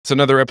It's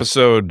another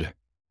episode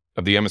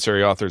of the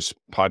Emissary Authors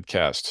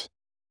Podcast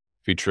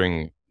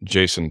featuring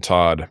Jason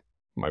Todd,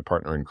 my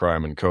partner in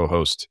crime and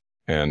co-host,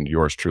 and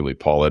yours truly,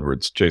 Paul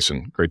Edwards.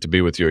 Jason, great to be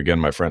with you again,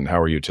 my friend.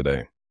 How are you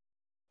today?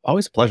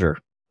 Always a pleasure.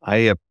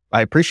 I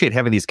appreciate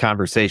having these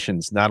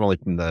conversations, not only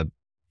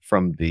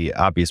from the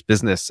obvious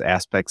business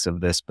aspects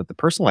of this, but the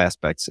personal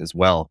aspects as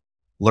well.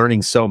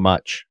 Learning so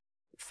much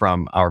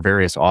from our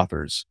various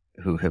authors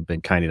who have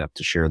been kind enough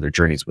to share their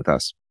journeys with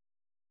us.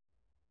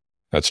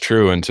 That's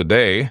true. And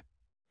today,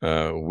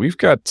 we've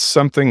got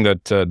something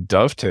that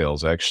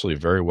dovetails actually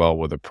very well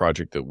with a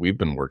project that we've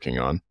been working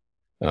on.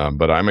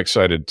 But I'm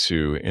excited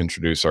to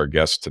introduce our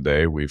guest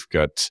today. We've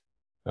got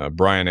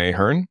Brian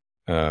Ahern,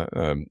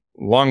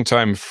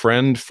 longtime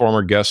friend,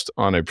 former guest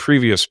on a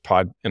previous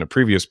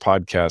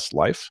podcast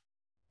life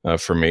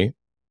for me.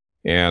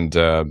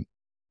 And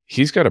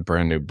he's got a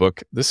brand new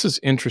book. This is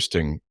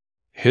interesting.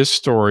 His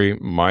story,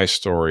 my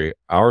story,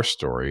 our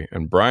story.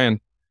 And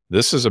Brian,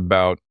 this is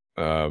about,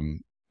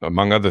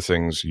 among other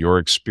things, your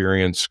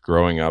experience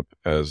growing up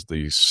as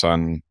the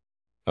son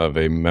of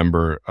a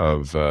member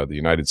of the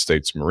United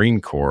States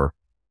Marine Corps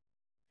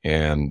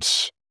and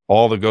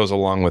all that goes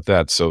along with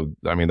that. So,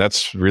 I mean,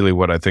 that's really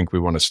what I think we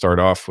want to start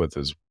off with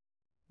is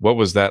what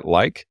was that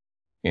like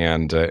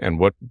and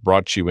what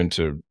brought you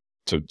to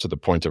the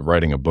point of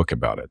writing a book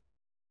about it?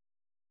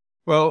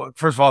 Well,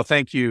 first of all,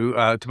 thank you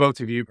to both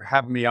of you for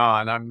having me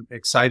on. I'm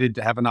excited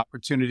to have an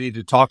opportunity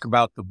to talk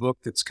about the book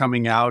that's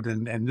coming out.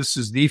 And this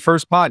is the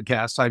first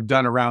podcast I've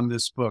done around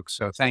this book.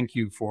 So thank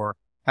you for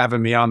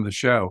having me on the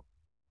show.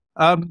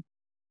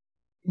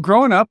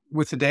 Growing up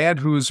with a dad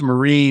who was a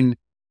Marine,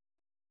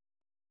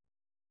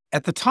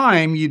 at the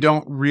time, you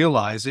don't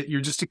realize it. You're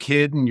just a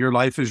kid and your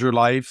life is your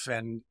life.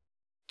 And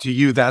to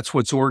you, that's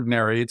what's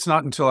ordinary. It's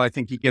not until I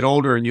think you get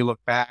older and you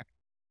look back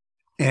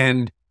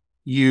and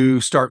you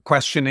start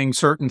questioning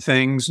certain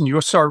things and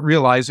you'll start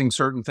realizing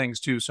certain things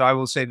too. So I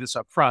will say this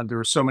up front. There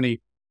are so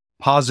many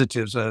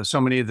positives,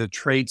 so many of the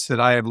traits that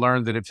I have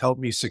learned that have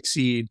helped me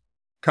succeed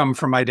come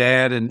from my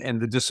dad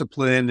and the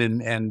discipline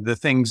and the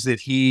things that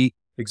he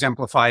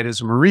exemplified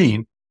as a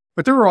Marine.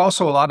 But there were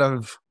also a lot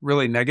of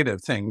really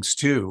negative things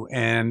too.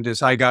 And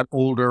as I got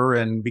older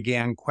and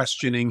began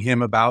questioning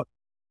him about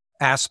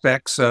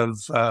aspects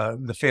of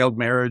the failed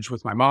marriage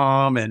with my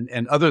mom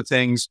and other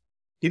things,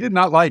 he did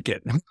not like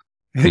it.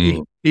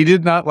 He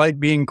did not like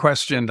being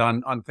questioned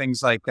on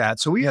things like that.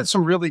 So we had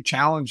some really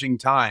challenging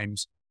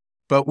times,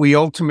 but we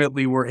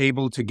ultimately were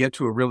able to get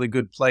to a really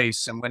good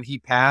place. And when he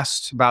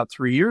passed about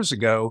 3 years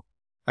ago,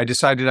 I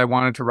decided I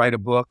wanted to write a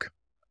book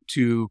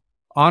to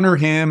honor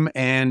him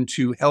and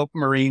to help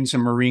Marines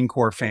and Marine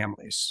Corps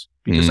families.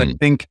 Because I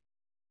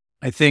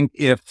think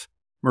if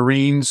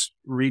Marines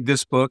read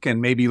this book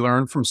and maybe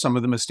learn from some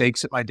of the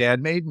mistakes that my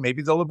dad made,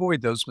 maybe they'll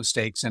avoid those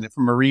mistakes. And if a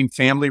Marine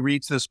family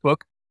reads this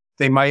book,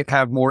 they might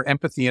have more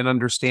empathy and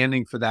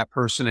understanding for that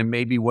person and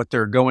maybe what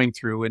they're going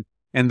through.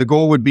 And the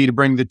goal would be to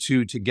bring the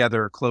two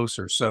together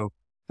closer. So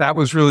that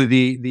was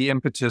really the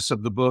impetus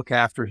of the book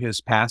after his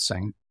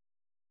passing.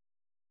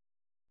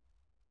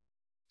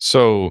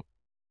 So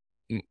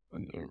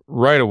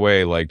right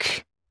away,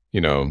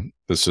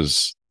 this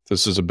is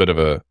a bit of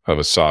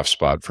a soft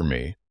spot for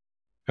me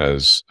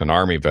as an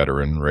Army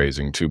veteran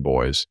raising two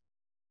boys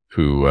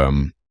who,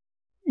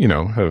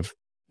 have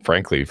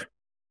frankly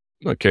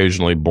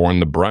occasionally borne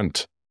the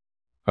brunt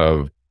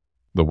of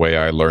the way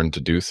I learned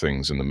to do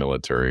things in the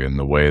military and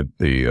the way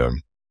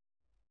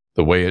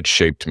it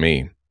shaped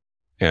me.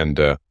 And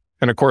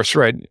of course,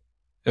 right,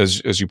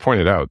 as you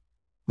pointed out,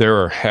 there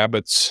are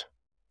habits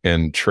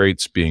and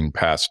traits being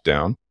passed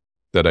down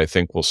that I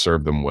think will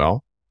serve them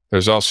well.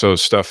 There's also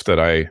stuff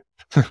that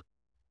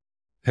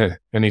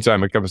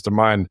anytime it comes to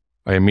mind,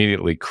 I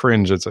immediately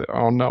cringe and say,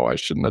 oh no, I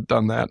shouldn't have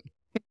done that.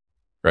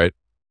 Right.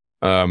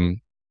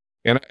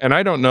 And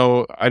I don't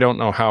know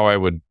how I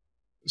would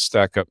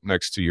stack up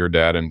next to your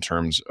dad in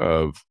terms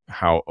of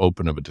how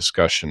open of a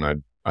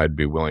discussion I'd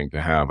be willing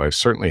to have. I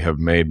certainly have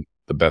made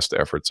the best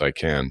efforts I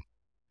can.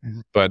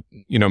 Mm-hmm. But,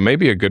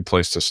 maybe a good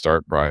place to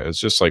start, Brian, is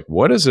just like,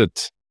 what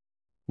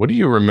do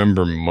you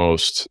remember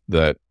most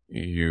that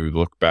you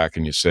look back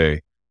and you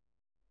say,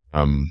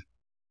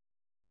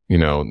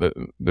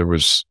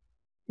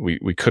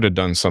 we could have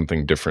done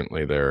something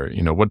differently there.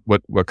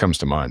 What comes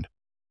to mind?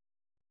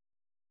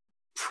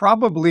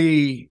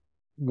 Probably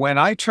when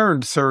I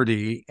turned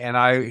 30 and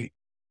I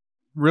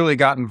really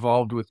got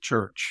involved with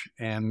church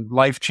and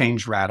life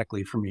changed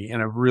radically for me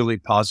in a really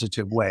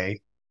positive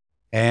way.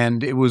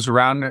 And it was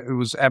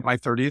at my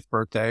 30th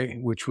birthday,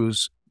 which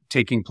was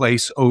taking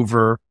place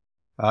over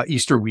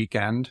Easter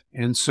weekend.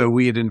 And so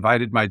we had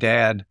invited my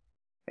dad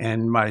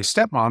and my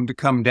stepmom to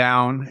come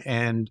down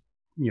and,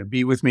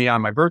 be with me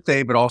on my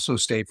birthday, but also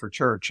stay for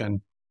church.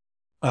 And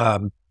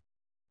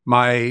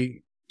my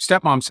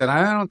stepmom said,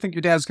 I don't think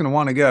your dad's going to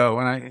want to go.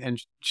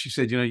 And she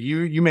said,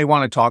 you may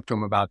want to talk to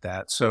him about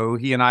that. So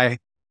he and I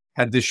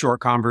had this short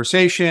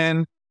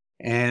conversation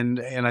and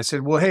I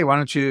said, well, hey, why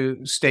don't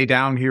you stay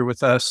down here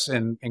with us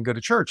and go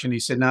to church? And he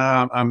said,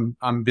 no,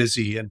 I'm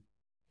busy.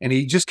 And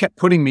he just kept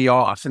putting me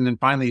off. And then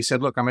finally he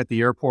said, look, I'm at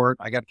the airport.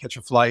 I got to catch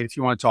a flight. If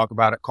you want to talk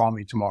about it, call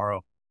me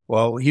tomorrow.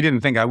 Well, he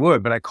didn't think I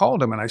would, but I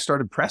called him and I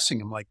started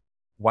pressing him like,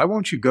 why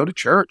won't you go to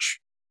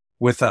church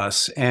with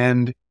us?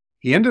 And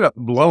he ended up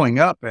blowing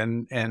up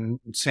and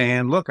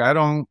saying, look, I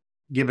don't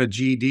give a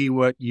GD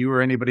what you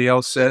or anybody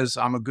else says.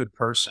 I'm a good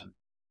person.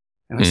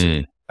 And I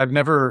said, I've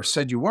never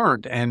said you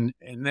weren't. And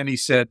then he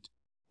said,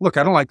 look,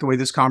 I don't like the way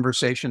this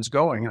conversation's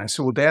going. And I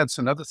said, well, Dad, it's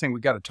another thing we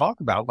got to talk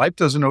about. Life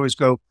doesn't always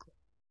go.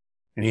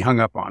 And he hung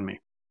up on me.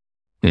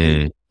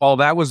 Well,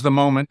 that was the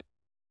moment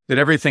that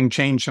everything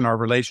changed in our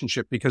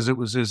relationship, because it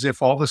was as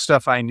if all the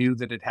stuff I knew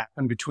that had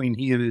happened between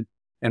he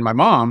and my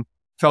mom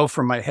fell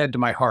from my head to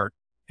my heart.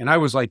 And I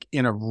was like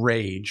in a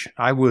rage.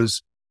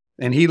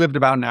 And he lived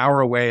about an hour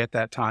away at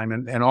that time.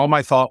 And all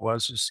my thought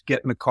was just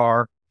get in the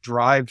car,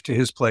 drive to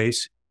his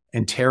place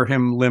and tear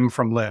him limb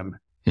from limb.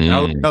 And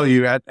I'll tell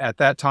you, at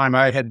that time,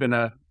 I had been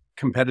a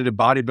competitive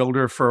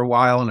bodybuilder for a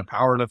while and a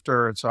power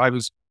lifter. And so I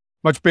was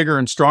much bigger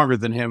and stronger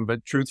than him.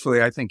 But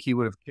truthfully, I think he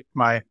would have kicked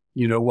my,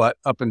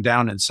 up and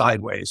down and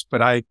sideways.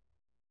 But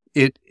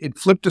it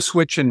flipped a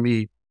switch in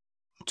me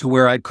to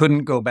where I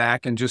couldn't go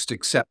back and just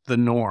accept the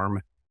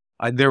norm.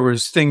 There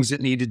was things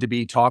that needed to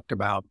be talked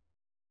about.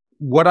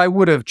 What I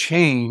would have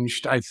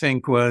changed, I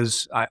think,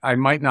 was I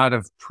might not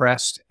have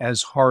pressed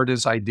as hard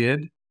as I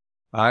did.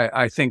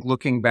 I think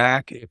looking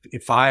back,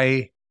 if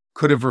I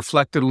could have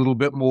reflected a little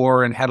bit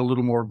more and had a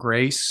little more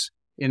grace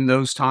in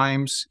those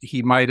times,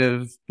 he might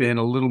have been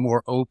a little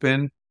more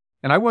open.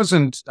 And I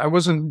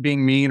wasn't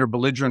being mean or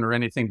belligerent or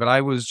anything, but I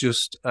was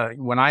just,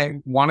 when I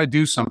want to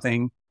do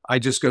something, I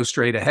just go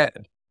straight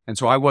ahead. And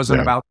so I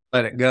wasn't about to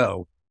let it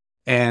go.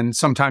 And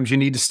sometimes you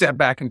need to step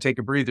back and take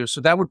a breather.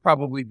 So that would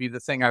probably be the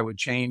thing I would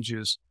change,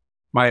 is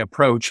my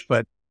approach.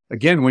 But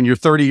again, when you're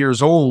 30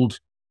 years old,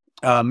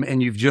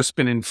 and you've just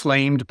been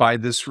inflamed by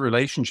this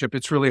relationship,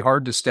 it's really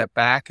hard to step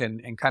back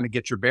and kind of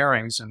get your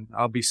bearings. And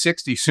I'll be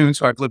 60 soon,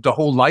 so I've lived a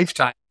whole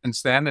lifetime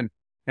since then.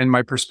 And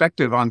my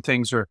perspective on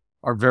things are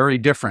very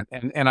different.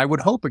 And I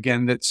would hope,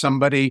 again, that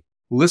somebody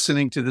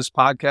listening to this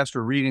podcast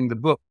or reading the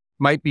book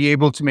might be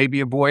able to maybe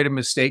avoid a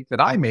mistake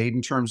that I made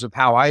in terms of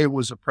how I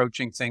was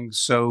approaching things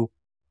so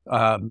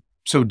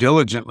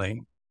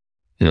diligently.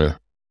 Yeah.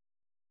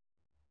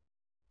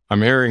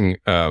 I'm hearing,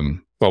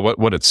 well,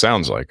 what it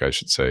sounds like, I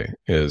should say,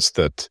 is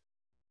that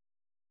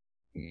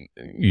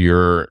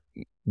you're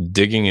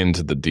digging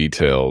into the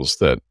details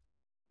that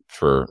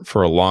for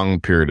a long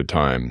period of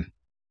time,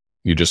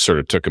 you just sort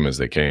of took them as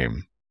they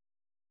came.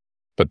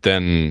 But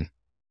then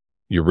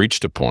you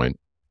reached a point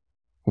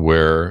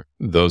where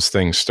those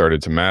things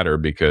started to matter,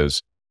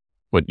 because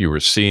what you were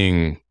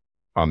seeing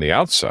on the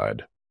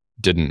outside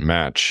didn't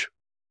match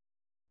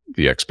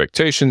the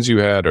expectations you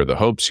had or the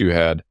hopes you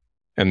had.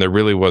 And there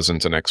really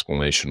wasn't an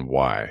explanation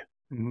why.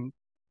 Mm-hmm.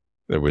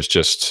 There was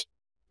just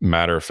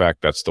matter of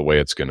fact, that's the way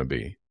it's going to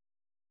be.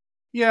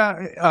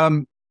 Yeah.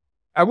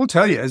 I will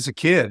tell you, as a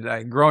kid,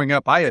 growing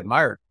up, I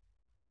admired.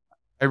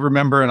 I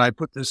remember, and I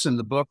put this in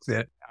the book,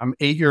 that I'm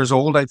 8 years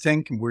old, I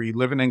think, and we're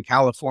living in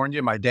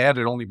California. My dad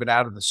had only been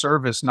out of the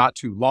service not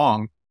too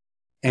long,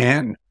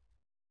 and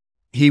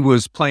he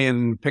was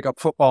playing pickup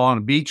football on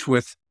a beach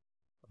with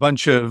a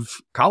bunch of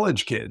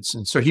college kids.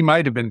 And so he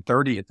might have been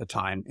 30 at the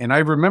time. And I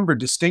remember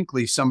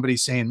distinctly somebody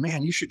saying,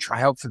 man, you should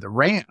try out for the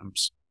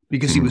Rams,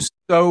 because he was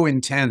so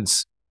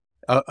intense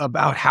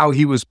about how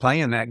he was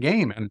playing that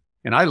game.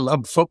 And I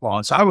loved football.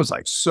 And so I was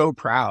like so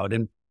proud.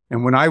 And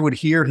when I would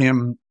hear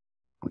him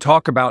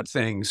talk about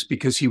things,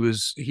 because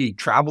he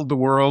traveled the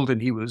world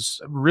and he was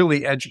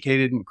really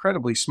educated,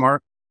 incredibly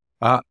smart.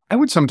 I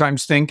would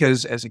sometimes think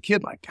as a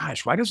kid, like,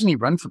 gosh, why doesn't he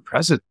run for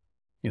president?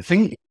 You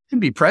think he can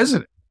be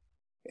president.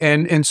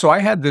 And so I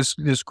had this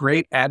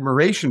great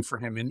admiration for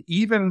him. And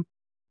even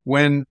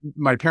when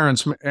my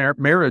parents'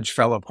 marriage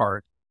fell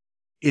apart,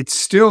 it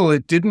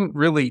didn't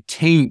really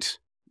taint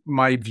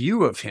my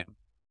view of him.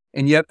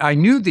 And yet I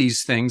knew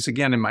these things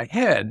again in my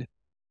head.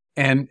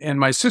 And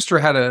my sister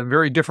had a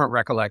very different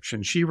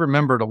recollection. She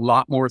remembered a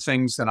lot more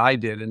things than I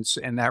did.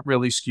 And that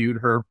really skewed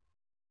her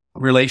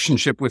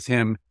relationship with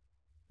him.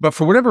 But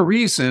for whatever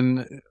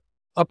reason,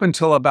 up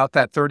until about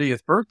that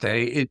 30th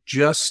birthday, it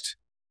just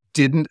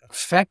didn't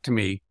affect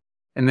me.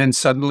 And then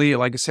suddenly,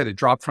 like I said, it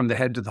dropped from the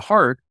head to the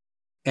heart.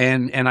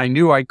 And I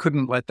knew I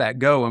couldn't let that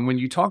go. And when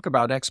you talk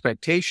about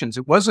expectations,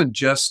 it wasn't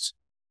just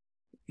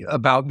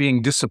about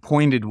being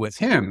disappointed with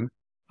him.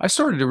 I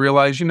started to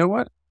realize, you know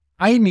what?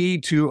 I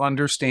need to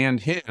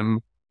understand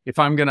him if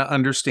I'm going to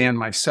understand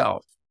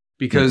myself,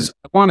 because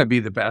I want to be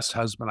the best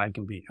husband I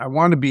can be. I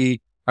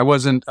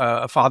wasn't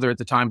a father at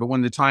the time, but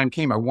when the time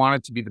came, I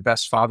wanted to be the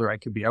best father I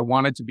could be. I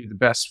wanted to be the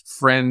best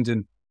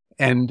friend.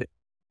 And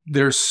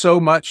there's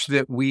so much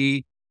that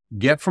we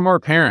get from our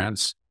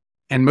parents,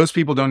 and most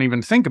people don't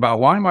even think about,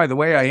 why am I the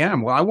way I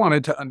am? Well, I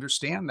wanted to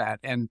understand that.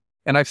 And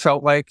I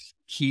felt like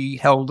he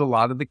held a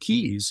lot of the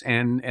keys,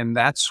 and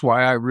that's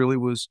why I really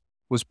was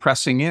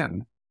pressing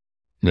in.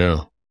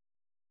 No.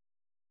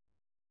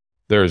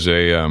 There's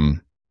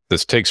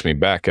this takes me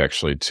back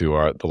actually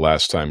to the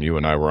last time you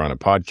and I were on a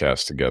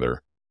podcast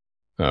together.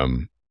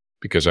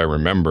 because I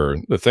remember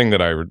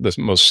the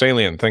most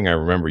salient thing I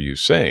remember you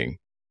saying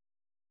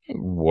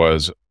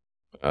was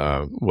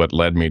what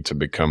led me to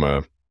become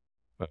a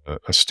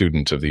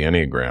student of the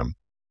Enneagram.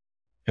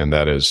 And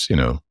that is,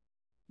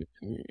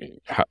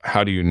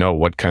 how do you know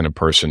what kind of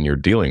person you're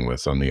dealing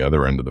with on the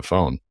other end of the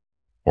phone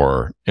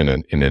or in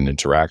an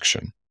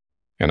interaction?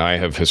 And I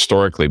have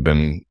historically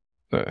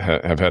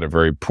have had a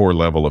very poor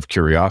level of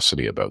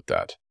curiosity about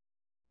that.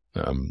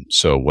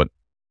 So what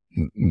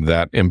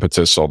that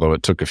impetus, although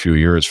it took a few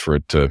years for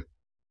it to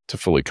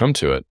fully come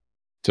to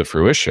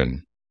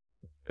fruition,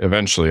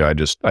 eventually I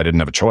didn't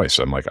have a choice.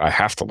 I'm like, I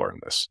have to learn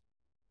this.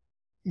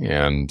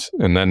 And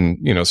then,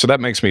 so that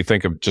makes me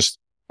think of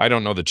I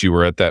don't know that you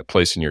were at that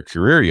place in your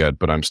career yet,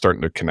 but I'm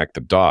starting to connect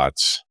the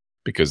dots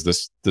because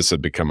this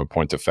had become a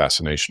point of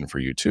fascination for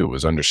you too,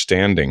 was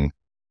understanding,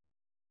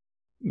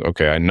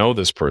 okay, I know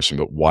this person,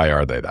 but why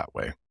are they that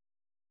way?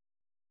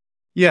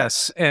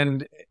 Yes.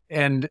 And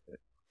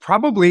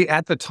probably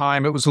at the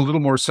time it was a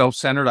little more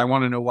self-centered. I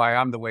want to know why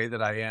I'm the way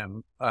that I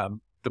am.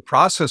 The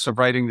process of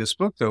writing this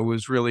book, though,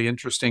 was really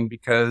interesting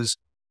because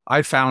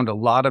I found a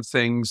lot of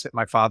things that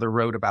my father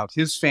wrote about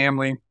his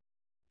family.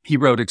 He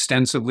wrote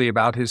extensively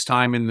about his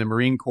time in the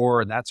Marine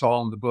Corps, and that's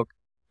all in the book.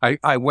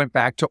 I went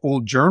back to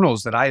old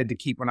journals that I had to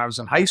keep when I was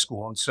in high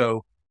school. And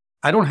so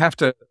I don't have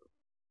to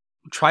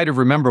try to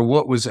remember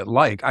what was it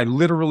like. I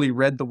literally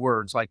read the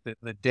words, like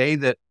the day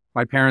that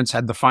my parents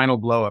had the final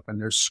blow up and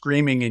they're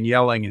screaming and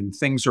yelling and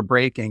things are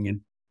breaking.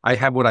 And I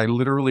have what I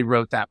literally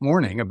wrote that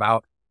morning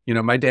about,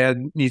 my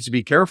dad needs to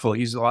be careful.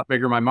 He's a lot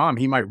bigger than my mom.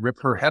 He might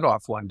rip her head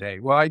off one day.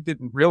 Well, I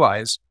didn't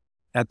realize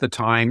at the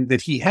time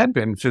that he had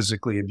been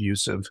physically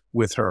abusive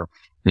with her.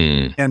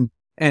 And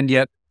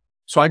yet,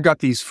 so I've got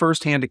these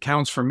firsthand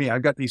accounts from me.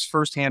 I've got these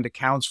firsthand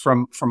accounts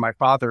from my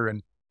father.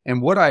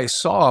 And what I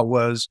saw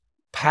was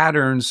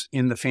patterns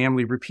in the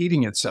family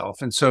repeating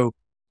itself. And so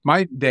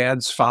my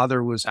dad's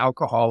father was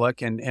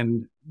alcoholic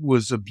and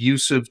was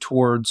abusive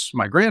towards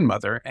my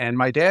grandmother. And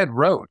my dad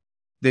wrote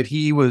that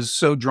he was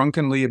so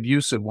drunkenly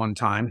abusive one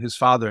time, his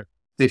father,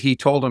 that he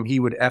told him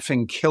he would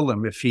effing kill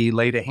him if he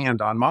laid a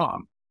hand on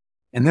mom.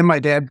 And then my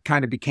dad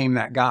kind of became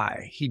that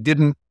guy. He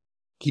didn't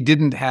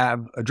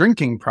have a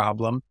drinking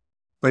problem,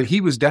 but he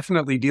was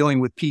definitely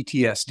dealing with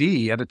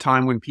PTSD at a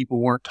time when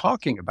people weren't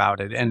talking about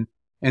it.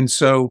 And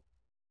so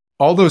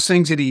all those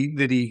things that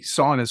he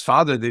saw in his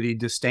father that he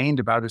disdained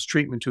about his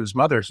treatment to his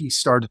mother, he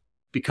started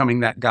becoming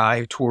that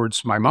guy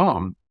towards my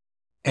mom.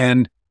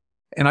 And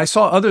I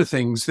saw other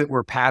things that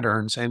were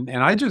patterns. And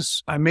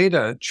I made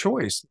a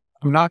choice.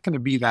 I'm not going to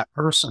be that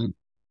person.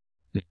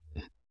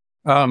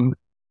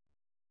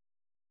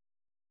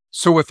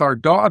 So with our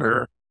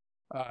daughter,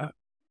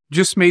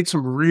 just made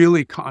some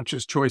really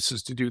conscious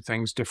choices to do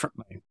things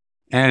differently.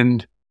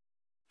 And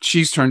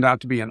she's turned out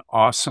to be an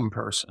awesome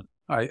person.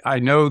 I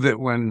know that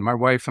when my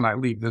wife and I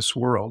leave this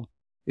world,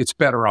 it's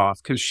better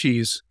off because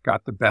she's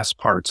got the best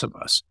parts of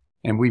us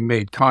and we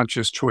made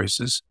conscious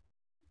choices.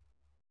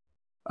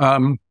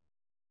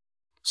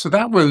 So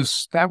that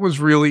was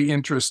really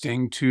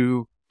interesting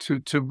to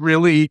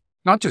really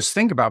not just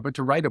think about, but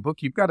to write a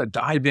book. You've got to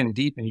dive in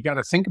deep and you got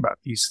to think about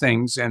these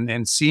things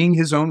and seeing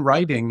his own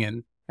writing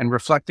and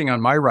reflecting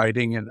on my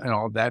writing and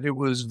all that. It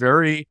was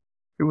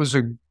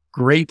a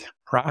great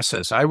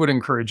process. I would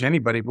encourage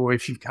anybody, boy,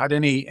 if you've got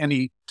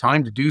any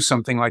time to do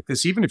something like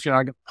this, even if you're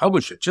not going to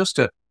publish it, just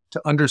to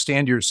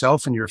understand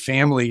yourself and your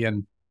family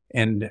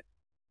and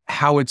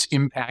how it's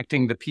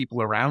impacting the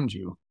people around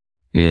you.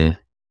 Yeah.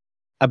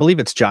 I believe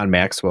it's John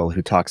Maxwell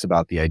who talks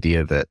about the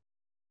idea that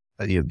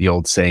the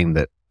old saying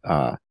that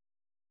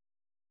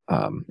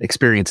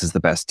experience is the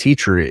best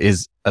teacher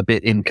is a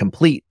bit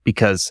incomplete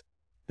because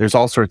there's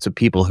all sorts of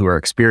people who are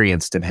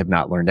experienced and have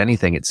not learned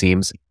anything, it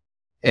seems.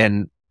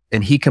 And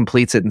he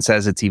completes it and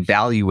says it's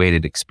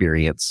evaluated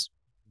experience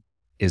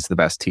is the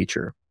best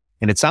teacher.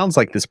 And it sounds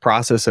like this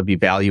process of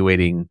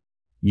evaluating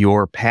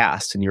your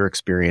past and your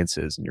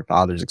experiences and your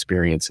father's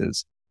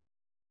experiences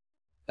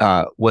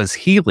was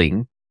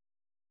healing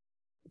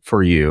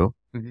for you.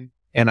 Mm-hmm.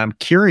 And I'm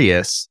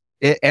curious,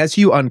 as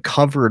you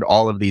uncovered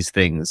all of these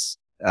things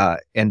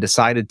and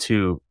decided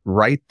to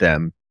write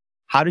them,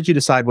 how did you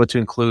decide what to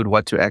include,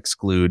 what to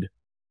exclude,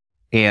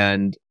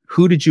 and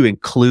who did you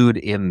include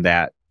in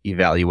that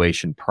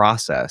evaluation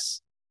process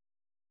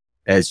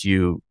as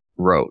you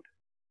wrote?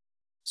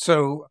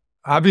 So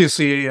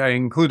obviously I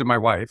included my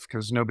wife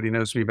because nobody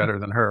knows me better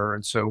than her.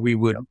 And so we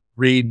would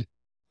read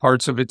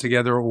parts of it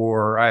together,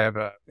 or I have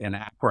an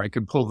app where I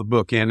could pull the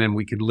book in and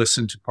we could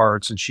listen to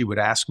parts and she would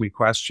ask me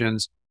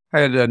questions.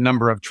 I had a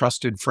number of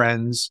trusted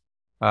friends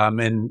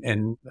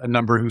and a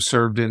number who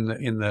served in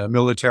the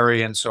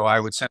military. And so I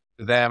would send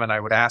it to them and I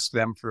would ask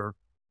them for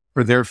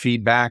their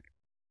feedback.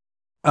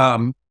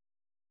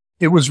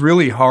 It was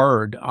really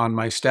hard on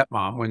my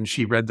stepmom when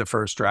she read the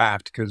first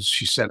draft because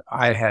she said,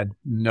 I had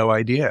no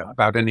idea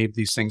about any of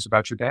these things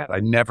about your dad. I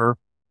never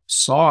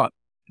saw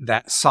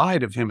that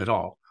side of him at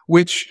all,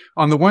 which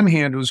on the one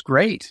hand was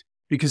great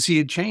because he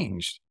had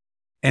changed.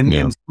 And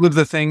some of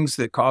the things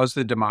that caused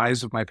the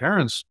demise of my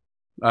parents'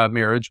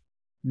 marriage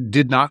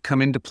did not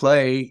come into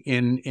play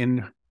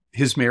in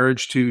his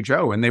marriage to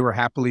Joe. And they were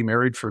happily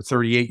married for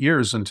 38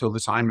 years until the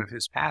time of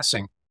his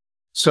passing.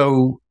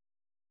 So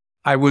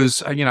I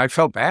was, I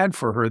felt bad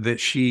for her that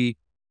she,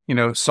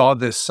 saw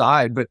this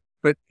side, but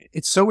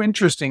it's so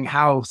interesting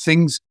how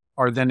things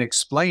are then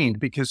explained,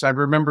 because I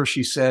remember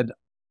she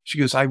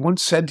goes, I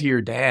once said to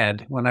your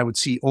dad when I would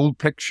see old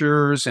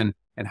pictures and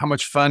how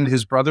much fun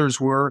his brothers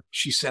were,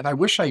 she said, I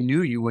wish I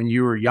knew you when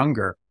you were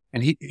younger.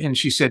 And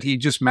she said, he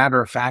just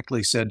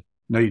matter-of-factly said,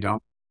 no, you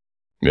don't.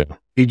 Yeah.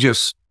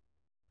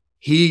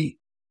 He,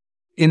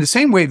 in the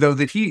same way though,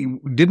 that he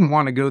didn't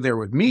want to go there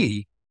with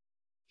me,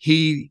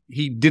 he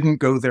didn't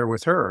go there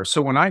with her.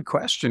 So when I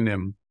questioned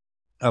him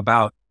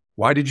about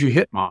why did you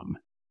hit mom,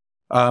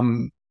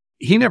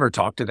 he never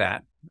talked to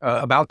that,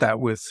 about that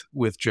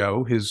with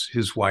Joe,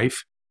 his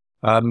wife.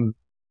 And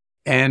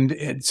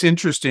it's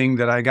interesting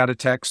that I got a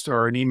text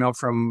or an email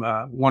from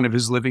one of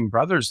his living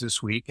brothers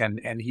this week,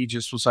 and he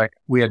just was like,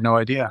 we had no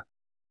idea.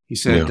 He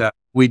said,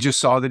 we just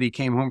saw that he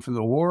came home from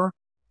the war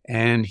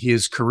and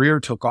his career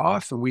took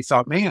off, and we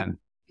thought, man,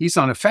 he's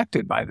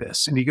unaffected by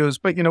this. And he goes,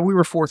 but we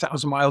were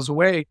 4,000 miles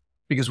away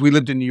because we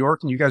lived in New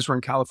York and you guys were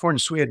in California,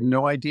 so we had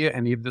no idea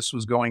any of this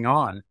was going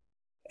on.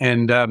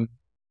 And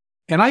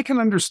I can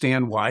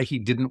understand why he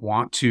didn't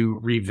want to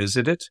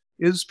revisit it.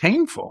 It's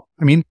painful.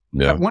 I mean,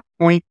 at one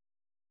point,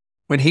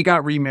 when he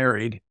got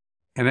remarried,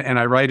 and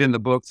I write in the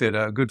book that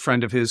a good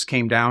friend of his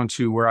came down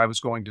to where I was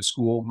going to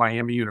school,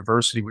 Miami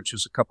University, which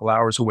was a couple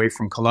hours away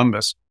from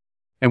Columbus.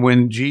 And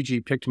when Gigi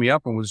picked me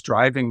up and was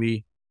driving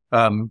me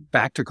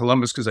back to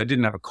Columbus, because I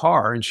didn't have a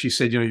car, and she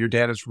said, your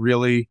dad is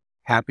really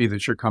happy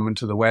that you're coming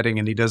to the wedding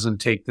and he doesn't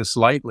take this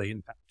lightly.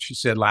 In fact, she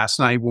said last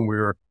night when we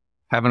were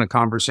having a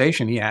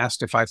conversation, he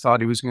asked if I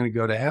thought he was going to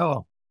go to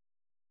hell.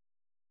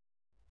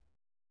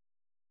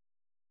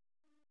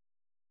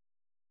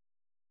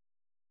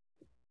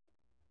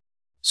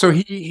 So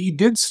he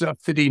did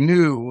stuff that he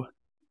knew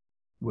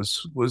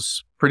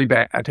was pretty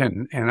bad,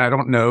 and I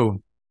don't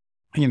know,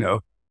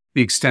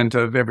 the extent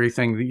of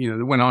everything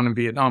that went on in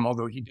Vietnam.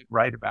 Although he did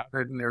write about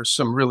it, and there's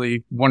some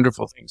really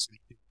wonderful things that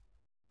he did.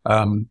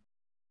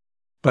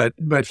 But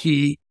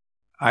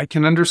I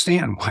can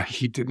understand why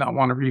he did not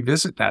want to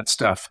revisit that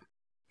stuff.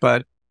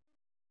 But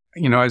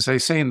as I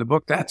say in the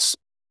book, that's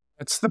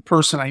the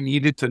person I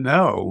needed to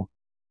know,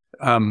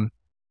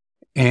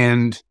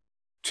 and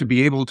to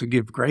be able to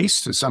give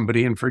grace to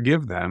somebody and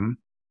forgive them.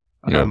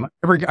 I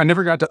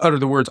never got to utter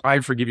the words, I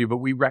forgive you, but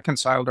we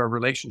reconciled our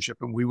relationship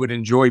and we would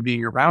enjoy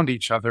being around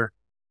each other.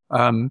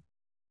 That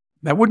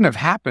wouldn't have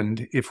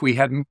happened if we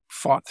hadn't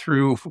fought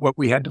through what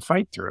we had to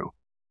fight through.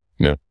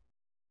 Yeah.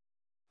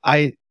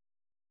 I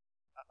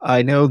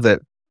know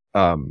that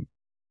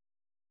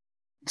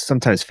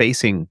sometimes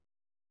facing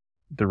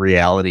the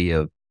reality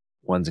of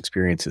one's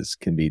experiences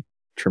can be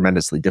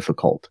tremendously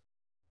difficult,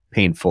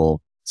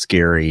 painful,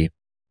 scary.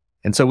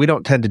 And so we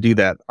don't tend to do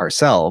that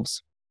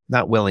ourselves,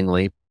 not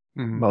willingly,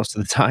 most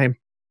of the time.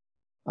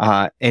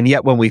 And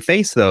yet when we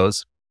face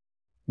those,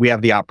 we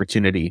have the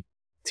opportunity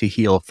to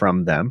heal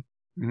from them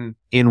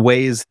in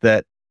ways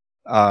that,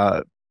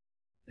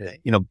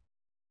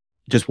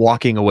 just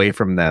walking away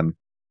from them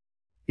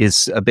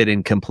is a bit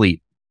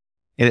incomplete.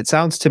 And it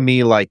sounds to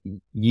me like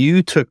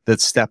you took the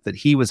step that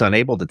he was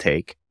unable to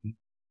take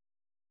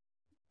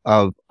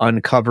of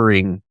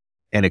uncovering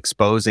and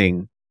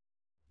exposing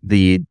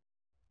the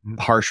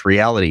harsh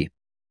reality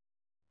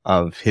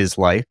of his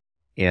life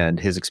and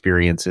his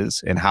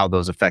experiences and how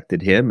those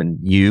affected him and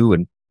you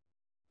and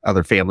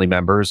other family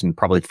members and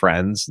probably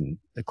friends and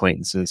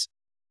acquaintances.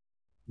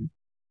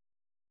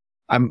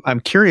 I'm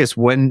curious,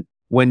 when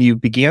you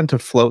began to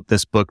float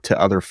this book to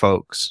other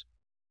folks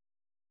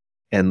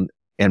and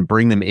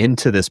bring them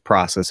into this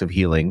process of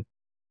healing,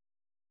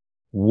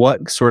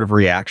 what sort of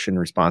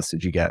response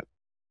did you get?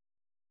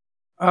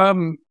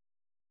 Well,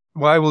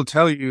 I will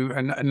tell you,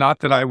 and not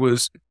that I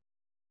was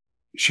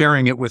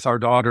sharing it with our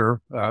daughter,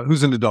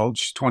 who's an adult.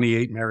 She's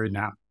 28, married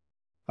now.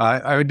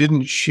 I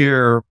didn't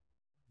share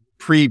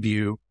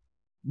preview,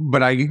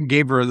 but I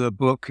gave her the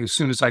book as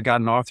soon as I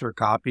got an author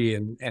copy,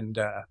 and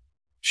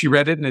she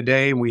read it in a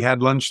day, and we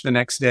had lunch the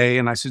next day.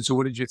 And I said, so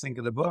what did you think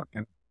of the book?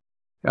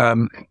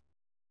 And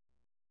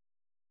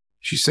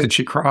she said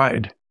she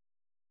cried.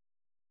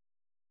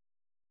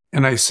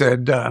 And I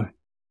said,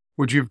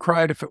 would you have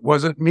cried if it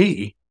wasn't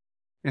me?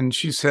 And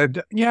she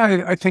said,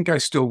 yeah, I think I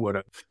still would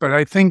have. But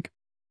I think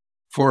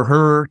for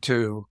her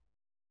to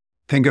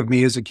think of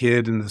me as a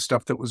kid and the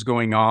stuff that was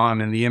going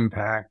on and the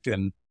impact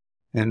and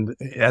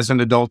as an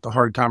adult, the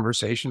hard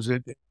conversations,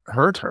 it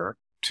hurt her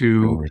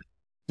to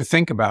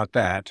think about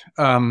that.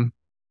 I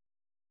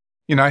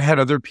had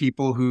other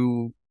people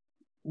who,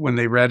 when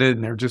they read it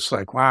and they're just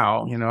like,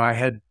 wow, I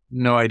had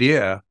no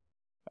idea.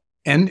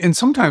 And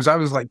sometimes I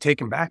was like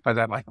taken back by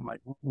that. Like, I'm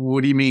like,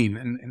 what do you mean?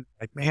 And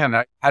like,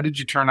 man, how did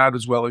you turn out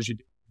as well as you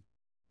did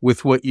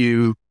with what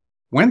you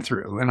went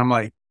through? And I'm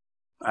like,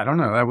 I don't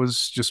know. That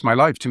was just my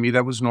life. To me,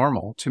 that was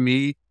normal. To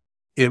me,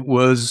 it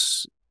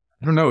was,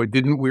 I don't know. It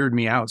didn't weird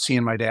me out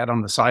seeing my dad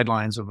on the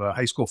sidelines of a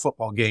high school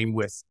football game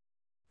with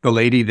the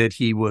lady that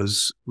he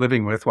was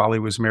living with while he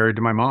was married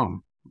to my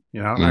mom.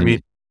 I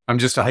mean, I'm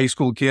just a high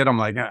school kid. I'm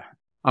like,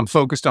 I'm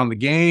focused on the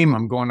game.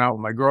 I'm going out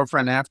with my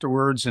girlfriend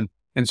afterwards. And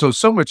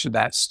so much of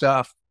that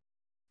stuff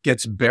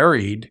gets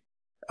buried.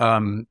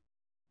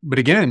 But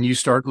again, you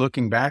start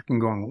looking back and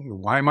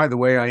going, why am I the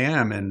way I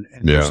am? And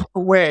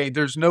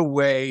there's no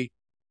way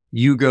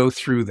you go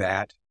through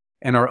that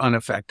and are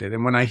unaffected.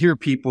 And when I hear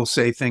people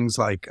say things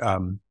like,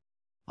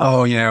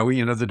 oh, yeah,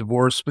 the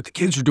divorce, but the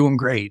kids are doing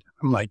great.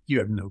 I'm like, you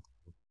have no clue.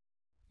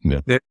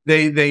 Yeah.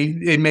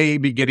 They may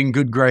be getting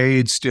good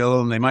grades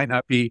still, and they might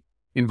not be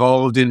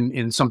involved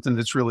in something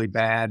that's really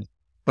bad,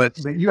 but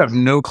you have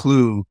no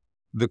clue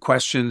the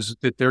questions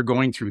that they're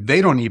going through.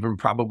 They don't even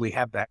probably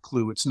have that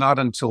clue. It's not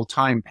until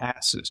time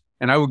passes.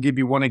 And I will give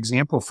you one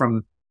example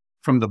from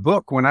the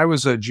book. When I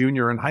was a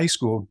junior in high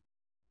school,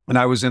 and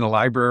I was in a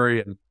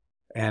library,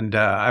 and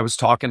I was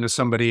talking to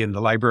somebody, and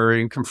the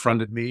librarian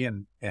confronted me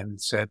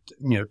and said,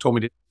 told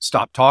me to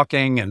stop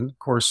talking. And of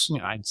course,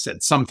 I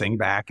said something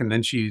back, and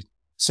then she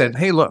said,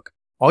 hey, look,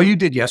 all you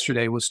did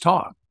yesterday was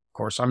talk. Of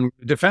course, I'm going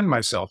to defend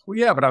myself. Well,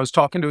 yeah, but I was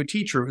talking to a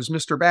teacher. It was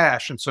Mr.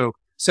 Bash. And so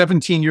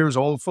 17 years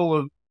old, full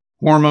of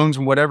hormones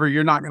and whatever,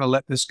 you're not going to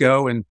let this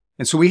go. And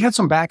so we had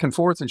some back and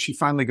forth, and she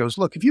finally goes,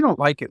 look, if you don't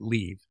like it,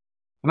 leave.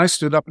 And I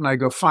stood up and I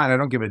go, fine, I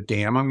don't give a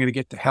damn. I'm going to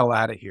get the hell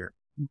out of here.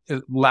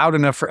 Loud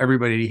enough for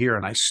everybody to hear.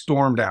 And I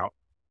stormed out.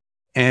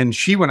 And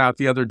she went out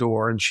the other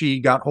door, and she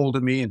got hold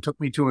of me and took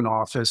me to an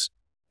office.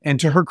 And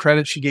to her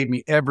credit, she gave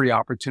me every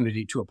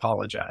opportunity to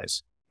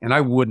apologize. And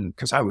I wouldn't,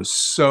 because I was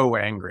so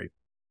angry.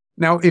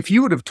 Now, if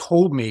you would have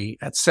told me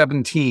at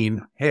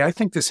 17, hey, I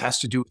think this has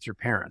to do with your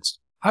parents,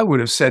 I would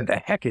have said, the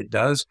heck it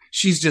does.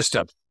 She's just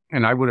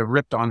and I would have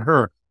ripped on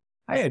her.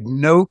 I had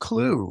no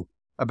clue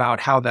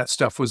about how that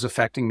stuff was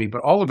affecting me.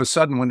 But all of a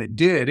sudden, when it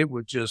did, it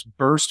would just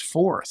burst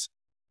forth.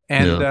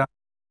 And,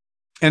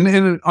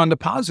 and on the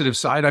positive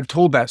side, I've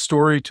told that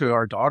story to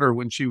our daughter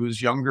when she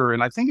was younger.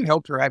 And I think it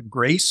helped her have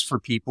grace for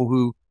people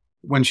who,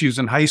 when she was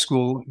in high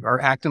school,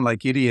 are acting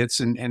like idiots.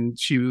 And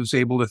she was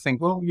able to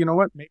think, well, you know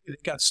what? Maybe they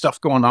got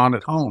stuff going on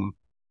at home.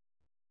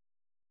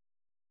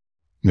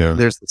 Yeah.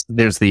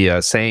 There's the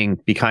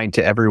saying, be kind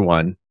to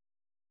everyone,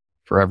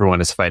 for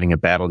everyone is fighting a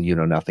battle you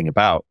know nothing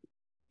about.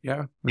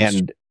 Yeah.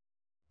 And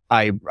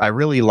I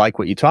really like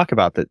what you talk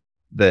about,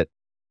 that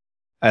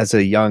as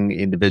a young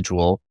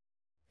individual,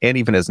 and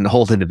even as an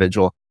old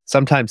individual,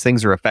 sometimes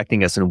things are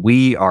affecting us and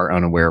we are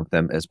unaware of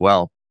them as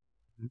well.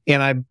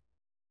 And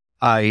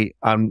I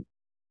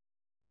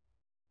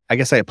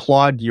guess I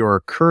applaud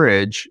your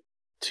courage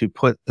to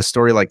put a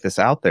story like this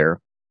out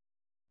there,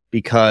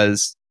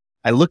 because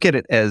I look at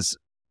it as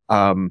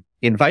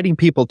inviting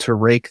people to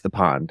rake the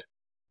pond.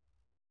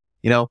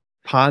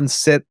 Ponds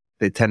sit,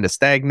 they tend to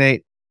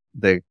stagnate,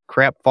 the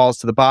crap falls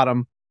to the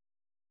bottom,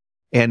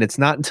 and it's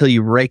not until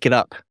you rake it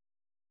up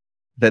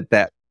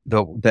that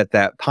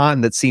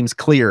pond that seems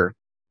clear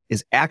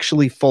is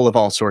actually full of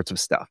all sorts of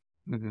stuff.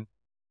 Mm-hmm.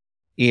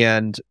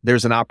 And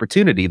there's an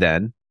opportunity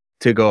then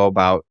to go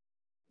about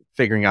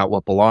figuring out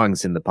what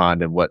belongs in the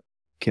pond and what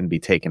can be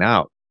taken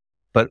out.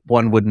 But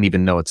one wouldn't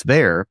even know it's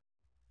there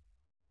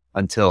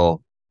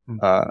until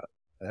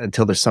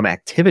there's some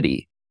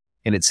activity.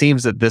 And it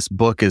seems that this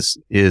book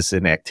is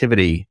an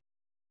activity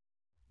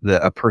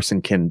that a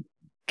person can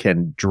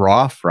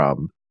draw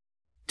from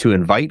to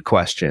invite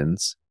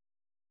questions,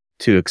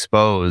 to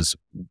expose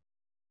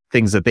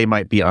things that they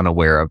might be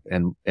unaware of,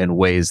 and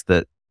ways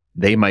that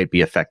they might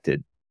be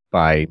affected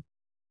by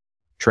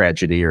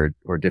tragedy or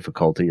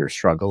difficulty or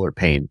struggle or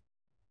pain.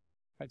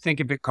 I think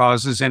if it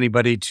causes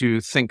anybody to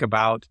think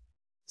about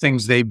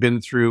things they've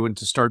been through and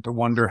to start to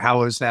wonder,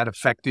 how has that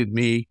affected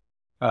me?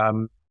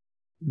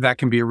 That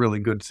can be a really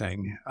good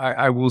thing.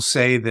 I will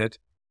say that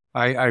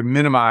I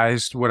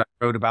minimized what I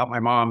wrote about my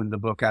mom in the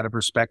book out of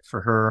respect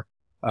for her.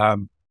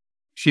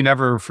 She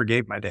never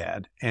forgave my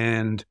dad.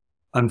 And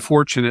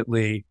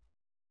unfortunately,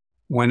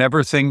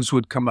 whenever things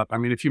would come up, I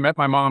mean, if you met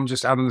my mom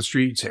just out on the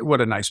street, you'd say,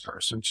 what a nice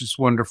person. She's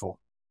wonderful.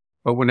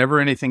 But whenever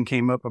anything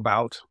came up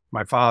about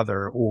my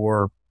father,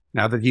 or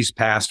now that he's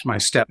passed, my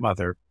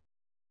stepmother,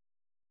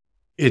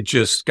 it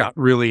just got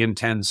really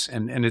intense.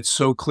 And it's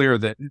so clear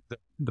that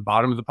the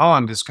bottom of the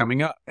pond is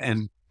coming up,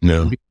 and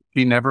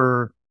he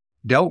never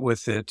dealt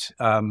with it.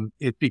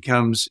 It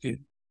becomes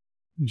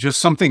just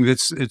something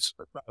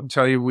I'll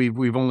tell you,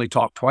 we've only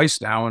talked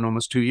twice now in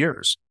almost 2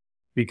 years,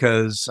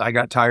 because I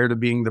got tired of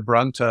being the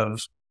brunt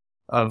of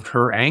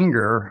her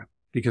anger,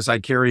 because I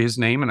carry his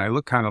name and I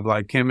look kind of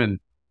like him,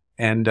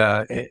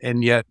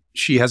 and yet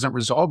she hasn't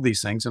resolved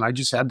these things. And I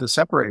just had to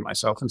separate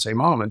myself and say,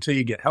 Mom, until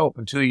you get help,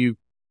 until you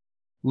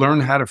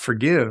learn how to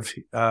forgive,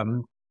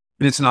 and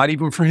it's not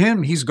even for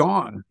him. He's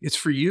gone. It's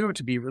for you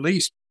to be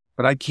released.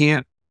 But I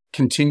can't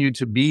continue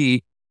to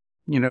be,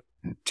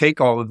 take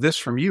all of this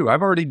from you.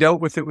 I've already dealt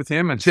with it with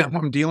him, and now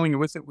I'm dealing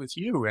with it with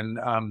you.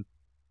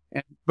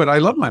 But I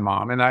love my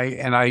mom, and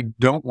I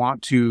don't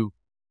want to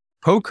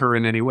poke her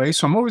in any way.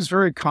 So I'm always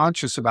very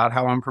conscious about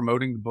how I'm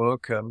promoting the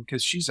book,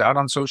 because she's out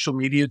on social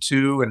media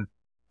too,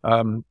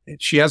 and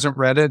she hasn't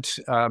read it.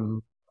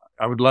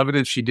 I would love it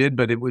if she did,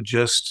 but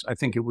I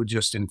think it would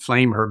just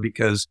inflame her,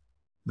 because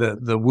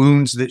the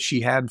wounds that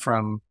she had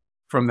from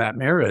that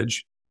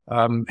marriage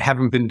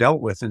haven't been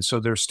dealt with. And so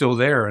they're still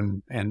there.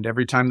 And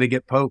every time they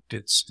get poked,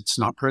 it's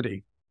not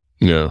pretty.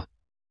 Yeah.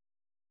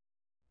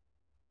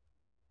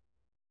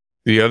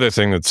 The other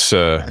thing that's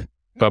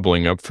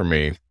bubbling up for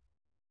me,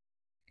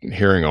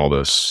 hearing all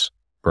this,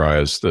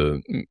 Brian, is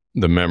the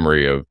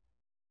memory of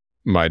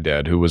my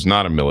dad, who was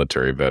not a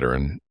military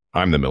veteran.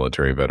 I'm the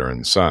military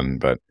veteran's son,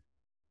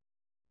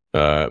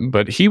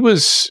 but he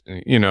was,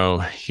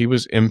 he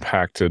was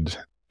impacted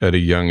at a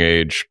young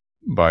age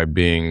by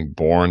being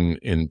born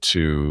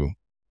into,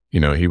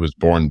 he was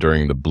born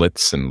during the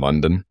Blitz in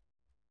London.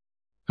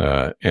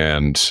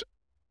 And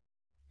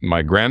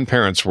my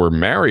grandparents were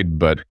married,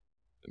 but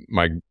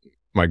my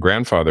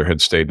grandfather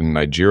had stayed in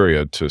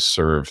Nigeria to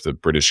serve the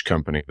British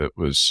company that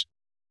was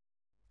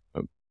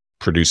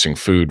producing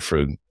food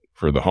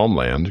for the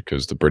homeland,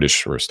 because the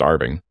British were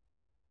starving.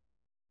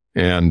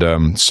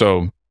 And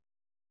so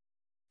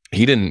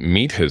he didn't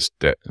meet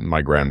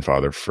my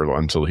grandfather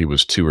until he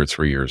was 2 or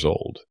 3 years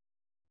old.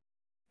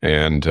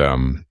 And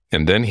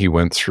then he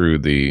went through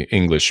the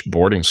English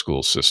boarding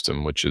school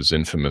system, which is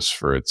infamous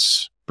for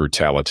its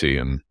brutality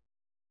and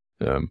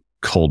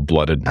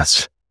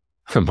cold-bloodedness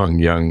among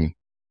young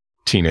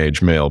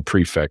teenage male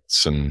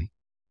prefects and,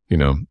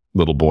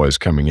 little boys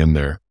coming in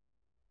there.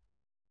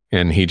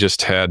 And he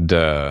just had,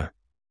 there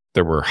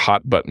were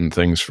hot button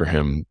things for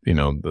him,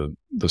 the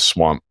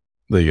swamp,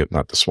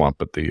 not the swamp,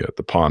 but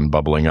the pond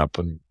bubbling up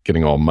and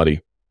getting all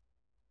muddy.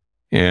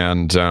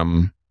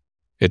 And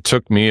it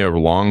took me a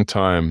long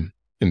time.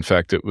 In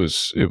fact, it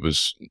was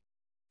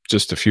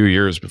just a few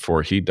years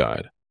before he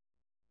died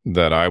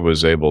that I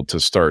was able to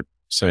start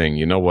saying,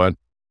 you know what?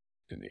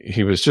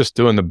 He was just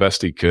doing the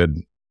best he could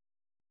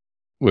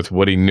with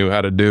what he knew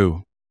how to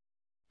do.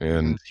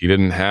 And he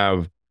didn't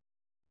have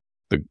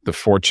the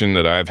fortune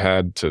that I've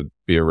had to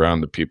be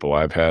around the people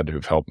I've had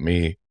who've helped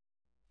me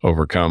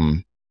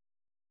overcome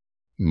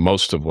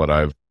most of what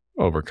I've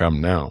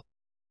overcome now.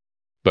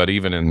 But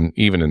even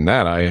in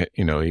that,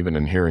 even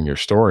in hearing your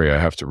story, I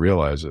have to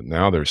realize that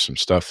now there's some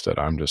stuff that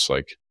I'm just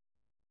like,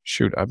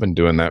 shoot, I've been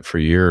doing that for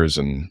years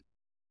and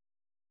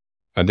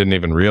I didn't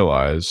even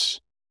realize.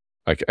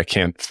 I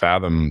can't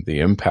fathom the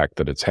impact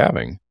that it's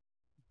having,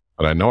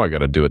 but I know I got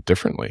to do it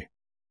differently.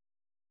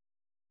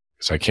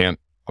 Because I can't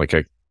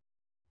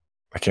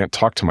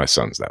talk to my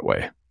sons that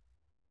way,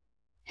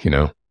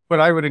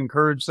 What I would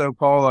encourage, though,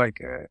 Paul,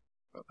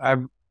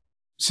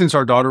 since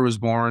our daughter was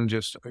born,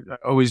 I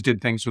always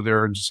did things with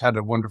her and just had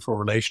a wonderful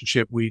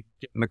relationship. We'd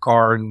get in the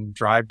car and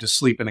drive to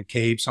sleep in a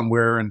cave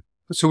somewhere. And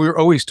so we were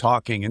always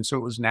talking. And so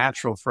it was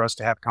natural for us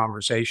to have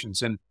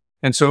conversations.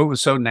 And so it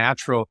was so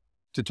natural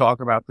to talk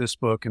about this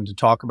book and to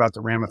talk about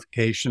the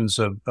ramifications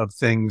of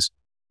things.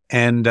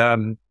 And,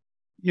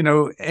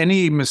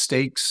 any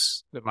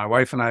mistakes that my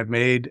wife and I have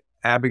made,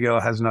 Abigail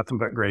has nothing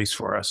but grace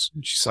for us.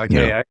 And she's like,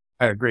 hey, I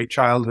had a great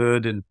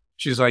childhood. And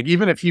she's like,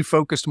 even if you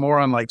focused more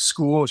on like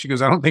school, she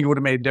goes, I don't think it would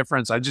have made a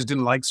difference. I just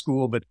didn't like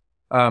school. But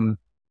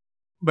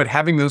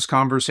having those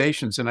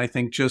conversations, and I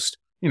think just,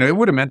 it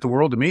would have meant the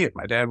world to me if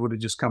my dad would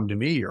have just come to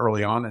me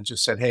early on and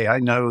just said, hey, I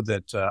know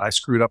that I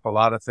screwed up a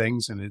lot of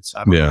things and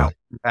I don't know how it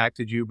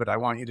impacted you, but I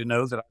want you to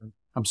know that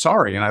I'm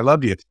sorry and I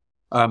love you.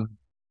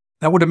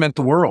 That would have meant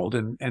the world.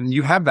 And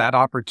you have that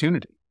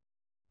opportunity.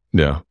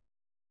 Yeah.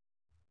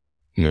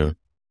 Yeah.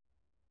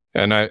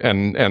 And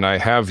I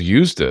have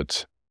used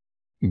it,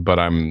 but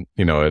I'm,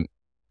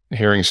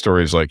 hearing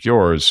stories like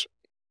yours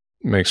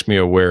makes me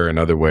aware in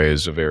other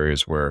ways of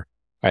areas where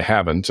I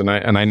haven't. And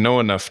I know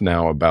enough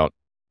now about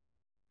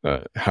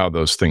how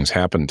those things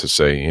happen to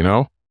say,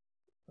 I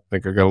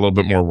think I got a little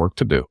bit more work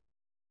to do.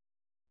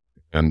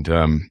 And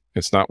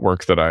it's not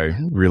work that I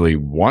really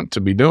want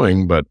to be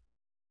doing, but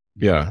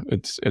yeah,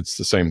 it's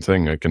the same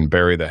thing. I can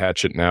bury the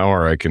hatchet now,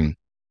 or I can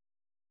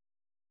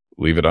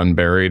leave it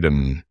unburied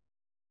and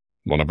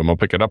one of them will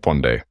pick it up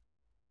one day.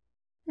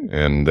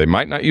 And they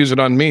might not use it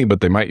on me,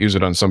 but they might use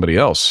it on somebody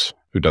else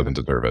who doesn't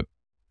deserve it.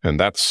 And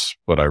that's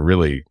what I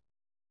really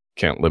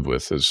can't live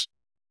with, is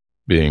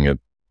being at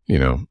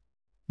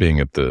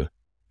the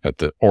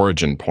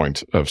origin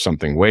point of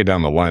something way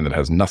down the line that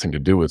has nothing to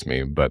do with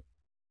me, but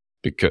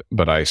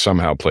I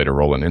somehow played a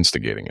role in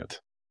instigating it.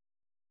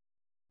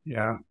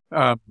 Yeah.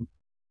 I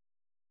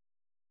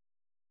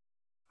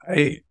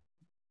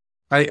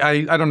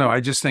don't know.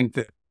 I just think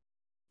that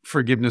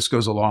forgiveness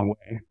goes a long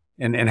way,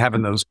 and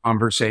having those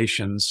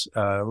conversations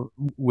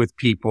with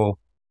people,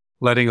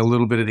 letting a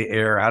little bit of the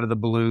air out of the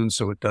balloon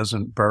so it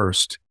doesn't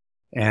burst,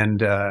 and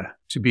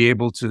to be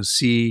able to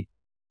see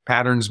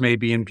patterns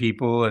maybe in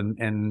people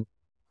and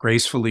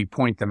gracefully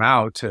point them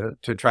out to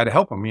try to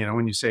help them.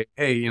 When you say,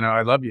 hey,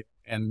 I love you.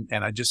 And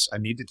I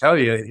need to tell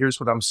you, here's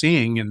what I'm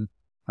seeing and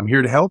I'm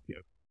here to help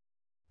you.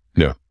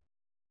 Yeah.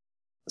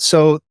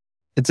 So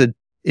it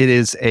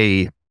is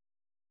a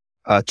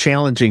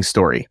challenging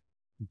story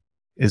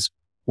is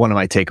one of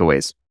my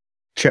takeaways.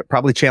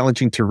 Probably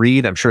challenging to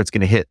read. I'm sure it's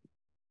going to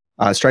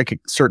strike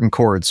certain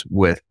chords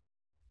with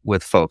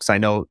folks. I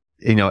know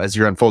as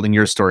you're unfolding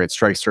your story, it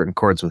strikes certain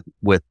chords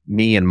with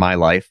me and my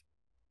life,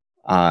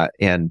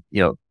 and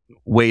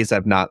ways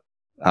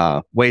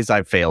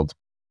I've failed,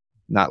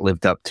 not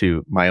lived up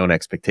to my own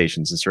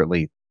expectations, and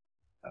certainly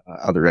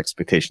other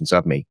expectations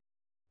of me.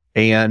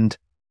 And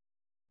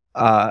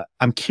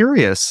I'm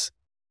curious,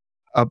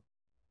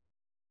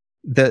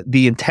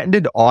 the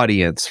intended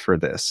audience for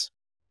this,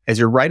 as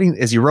you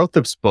wrote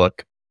this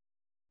book,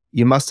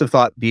 you must have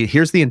thought,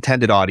 here's the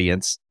intended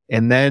audience.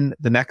 And then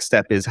the next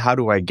step is, how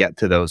do I get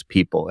to those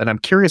people? And I'm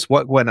curious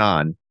what went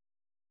on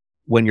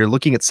when you're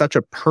looking at such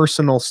a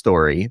personal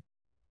story.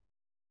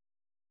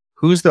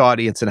 Who's the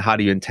audience and how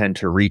do you intend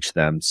to reach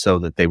them so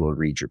that they will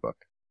read your book?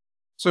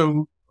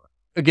 So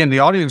again, the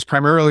audience,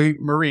 primarily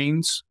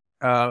Marines,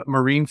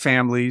 Marine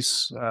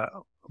families,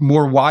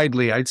 more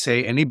widely, I'd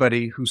say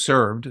anybody who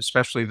served,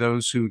 especially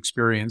those who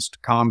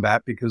experienced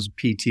combat because of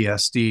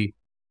PTSD.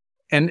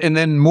 And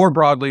then more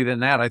broadly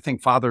than that, I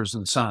think fathers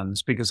and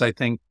sons, because I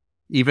think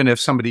even if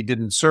somebody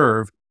didn't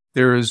serve,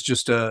 there is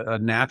just a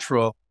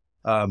natural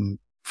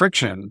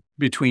friction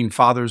between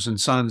fathers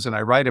and sons. And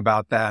I write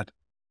about that,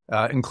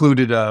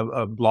 included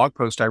a blog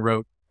post I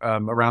wrote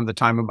around the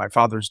time of my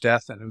father's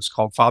death, and it was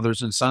called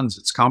Fathers and Sons.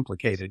 It's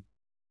complicated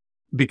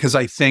because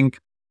I think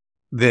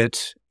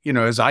that,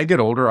 as I get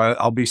older,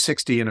 I'll be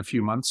 60 in a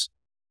few months,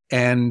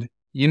 and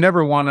you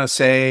never want to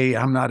say,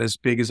 I'm not as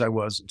big as I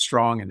was and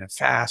strong and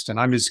fast and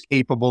I'm as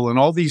capable and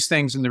all these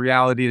things. And the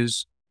reality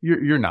is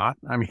you're not.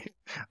 I mean,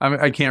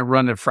 I can't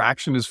run a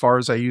fraction as far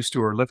as I used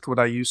to or lift what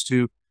I used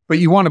to, but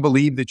you want to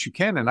believe that you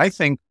can. And I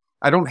think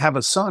I don't have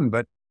a son,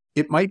 but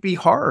it might be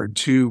hard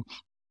to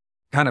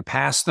kind of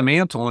pass the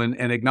mantle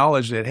and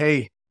acknowledge that,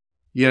 hey,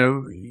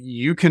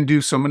 you can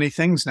do so many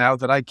things now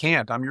that I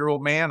can't. I'm your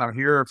old man. I'm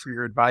here for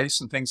your advice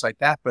and things like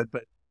that, but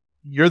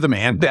you're the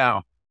man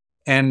now.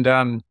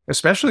 And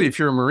especially if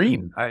you're a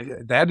Marine,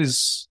 that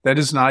is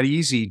not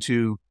easy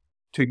to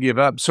give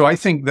up. So I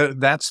think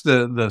that's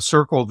the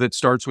circle that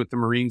starts with the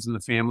Marines and the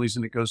families,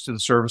 and it goes to the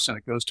service, and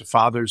it goes to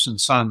fathers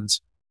and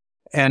sons.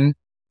 And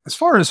as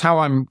far as how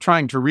I'm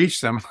trying to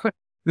reach them,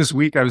 this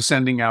week I was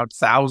sending out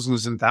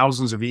thousands and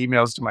thousands of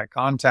emails to my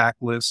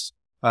contact list,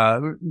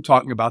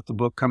 talking about the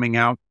book coming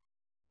out.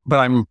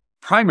 But I'm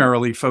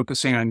primarily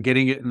focusing on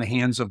getting it in the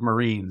hands of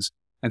Marines.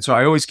 And so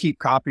I always keep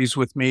copies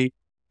with me.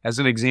 As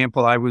an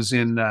example, I was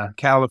in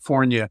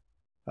California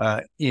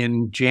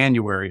in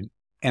January,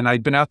 and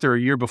I'd been out there a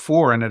year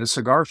before, and at a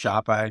cigar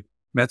shop, I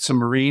met some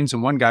Marines,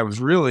 and one guy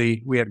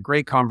we had a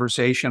great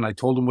conversation. I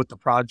told him what the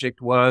project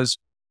was.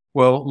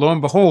 Well, lo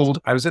and behold,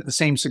 I was at the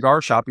same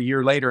cigar shop a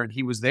year later, and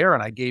he was there,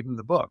 and I gave him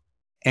the book.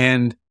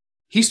 And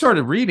he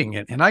started reading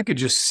it, and I could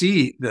just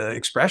see the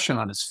expression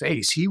on his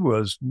face. He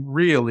was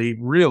really,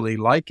 really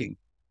liking.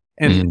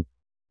 And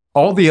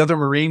all the other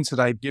Marines that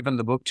I've given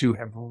the book to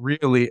have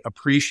really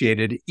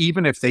appreciated,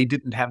 even if they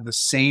didn't have the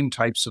same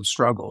types of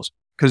struggles,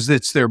 because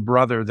it's their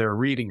brother they're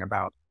reading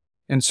about.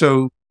 And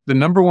so the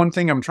number one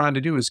thing I'm trying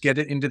to do is get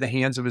it into the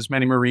hands of as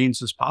many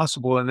Marines as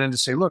possible. And then to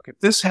say, look, if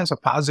this has a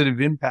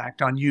positive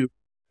impact on you,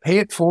 pay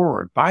it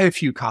forward, buy a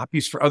few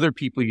copies for other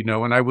people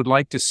and I would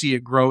like to see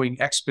it growing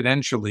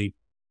exponentially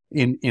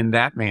in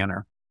that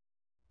manner.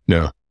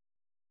 Yeah.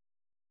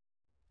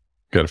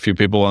 Got a few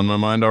people on my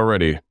mind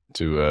already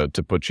to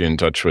put you in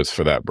touch with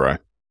for that, Brian.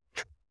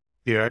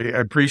 Yeah, I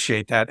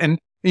appreciate that. And,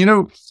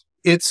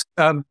 it's,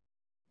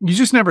 you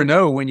just never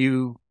know when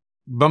you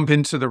bump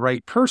into the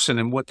right person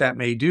and what that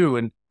may do.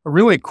 And a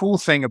really cool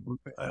thing,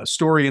 a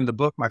story in the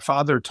book my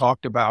father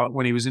talked about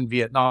when he was in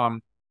Vietnam,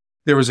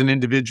 there was an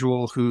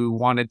individual who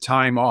wanted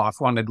time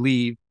off, wanted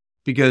leave,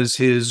 because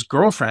his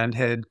girlfriend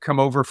had come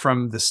over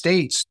from the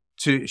States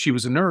she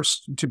was a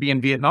nurse, to be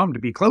in Vietnam, to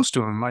be close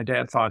to him. My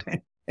dad thought,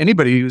 hey,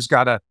 anybody who's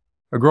got a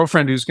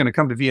girlfriend who's going to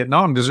come to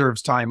Vietnam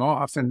deserves time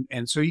off.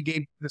 And so he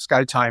gave this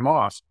guy time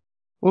off.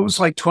 Well, it was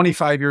like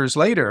 25 years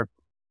later,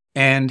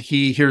 and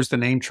he hears the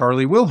name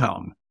Charlie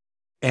Wilhelm,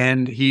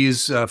 and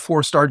he's a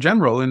 4-star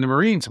general in the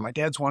Marines. And my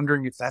dad's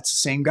wondering if that's the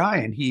same guy.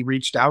 And he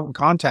reached out and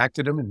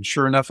contacted him, and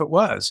sure enough, it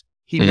was.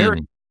 He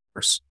married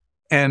her.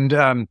 And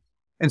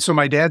so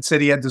my dad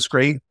said he had this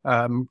great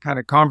kind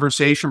of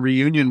conversation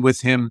reunion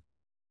with him.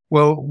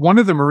 Well, one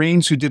of the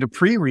Marines who did a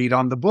pre-read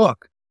on the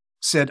book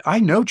said, I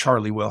know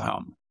Charlie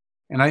Wilhelm.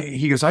 And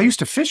he goes, I used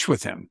to fish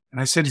with him.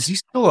 And I said, is he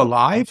still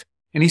alive?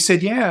 And he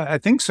said, yeah, I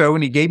think so.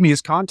 And he gave me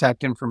his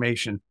contact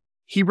information.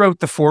 He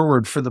wrote the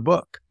foreword for the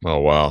book. Oh,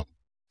 wow.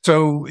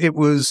 So it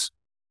was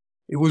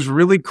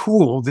really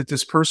cool that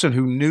this person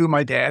who knew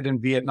my dad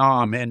in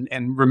Vietnam and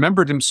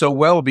remembered him so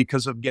well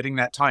because of getting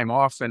that time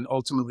off and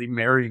ultimately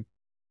marrying,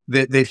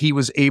 that he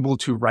was able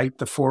to write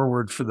the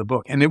foreword for the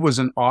book. And it was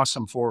an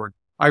awesome foreword.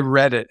 I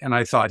read it and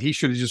I thought he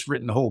should have just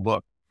written the whole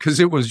book, because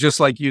it was just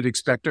like you'd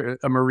expect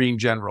a Marine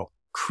general,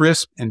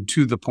 crisp and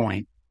to the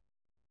point.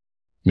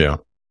 Yeah.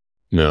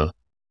 Yeah.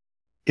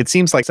 It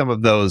seems like some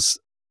of those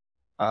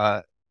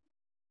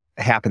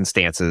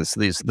happenstances,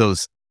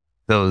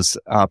 those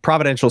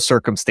providential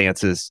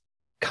circumstances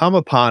come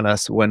upon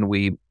us when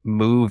we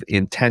move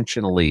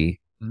intentionally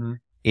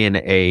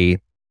in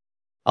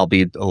I'll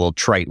be a little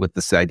trite with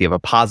this idea of a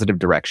positive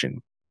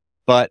direction.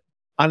 But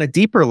on a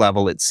deeper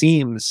level, it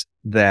seems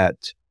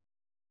that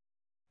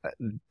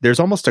there's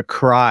almost a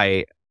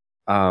cry.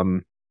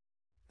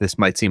 This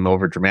might seem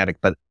over dramatic,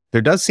 but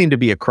there does seem to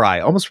be a cry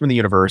almost from the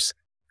universe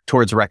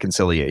towards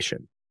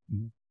reconciliation,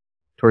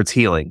 towards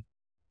healing.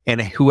 And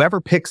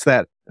whoever picks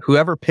that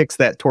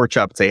torch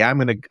up and say, I'm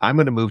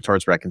going to move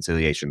towards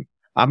reconciliation.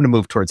 I'm going to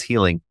move towards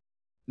healing.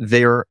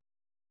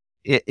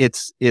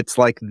 It's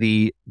like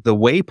the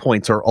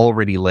waypoints are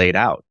already laid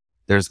out.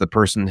 There's the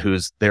person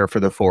who's there for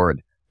the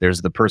forward.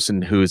 There's the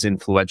person who's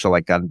influential.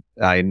 Like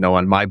I know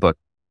on my book,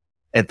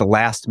 at the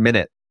last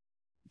minute,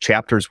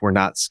 chapters were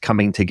not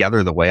coming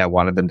together the way I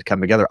wanted them to come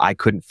together. I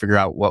couldn't figure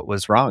out what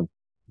was wrong.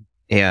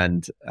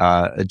 And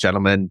a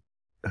gentleman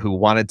who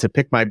wanted to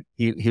pick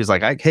he was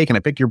like, hey, can I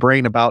pick your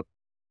brain about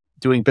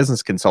doing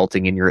business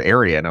consulting in your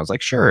area? And I was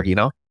like, sure,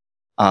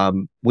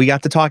 we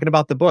got to talking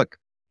about the book.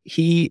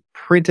 He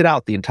printed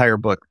out the entire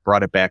book,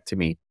 brought it back to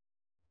me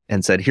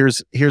and said,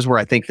 here's where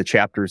I think the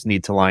chapters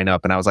need to line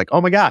up. And I was like,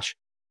 oh my gosh,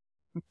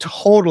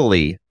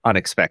 totally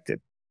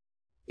unexpected.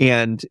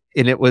 And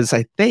it was,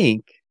 I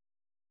think,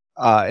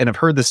 and I've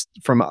heard this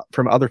from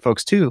other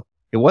folks too.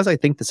 It was, I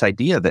think, this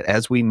idea that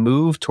as we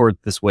move toward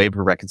this wave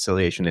of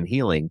reconciliation and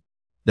healing,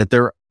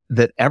 that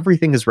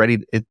everything is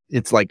ready.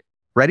 It's like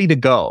ready to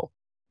go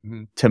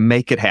to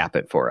make it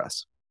happen for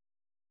us.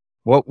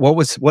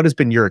 What has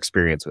been your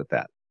experience with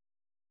that?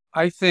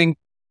 I think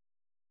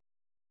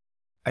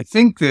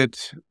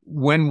that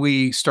when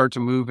we start to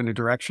move in a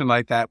direction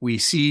like that, we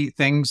see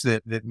things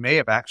that may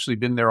have actually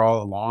been there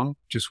all along,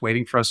 just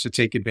waiting for us to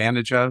take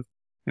advantage of.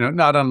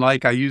 Not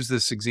unlike, I use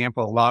this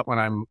example a lot when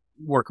I'm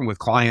working with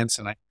clients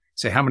and I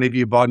say, how many of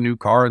you bought a new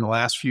car in the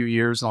last few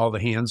years? And all the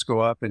hands go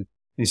up and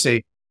you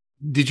say,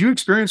 did you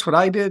experience what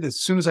I did? As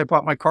soon as I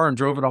bought my car and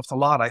drove it off the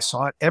lot, I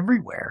saw it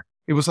everywhere.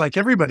 It was like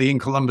everybody in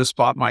Columbus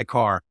bought my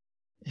car.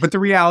 But the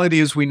reality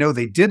is we know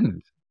they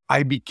didn't.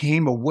 I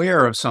became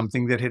aware of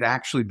something that had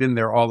actually been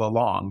there all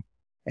along.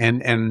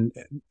 And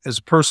as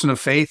a person of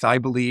faith, I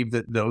believe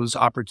that those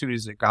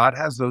opportunities that God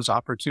has, those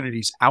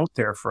opportunities out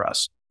there for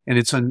us. And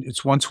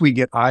it's once we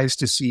get eyes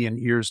to see and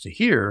ears to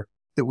hear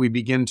that we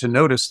begin to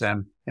notice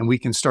them and we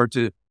can start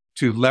to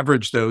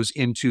leverage those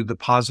into the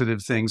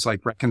positive things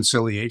like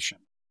reconciliation.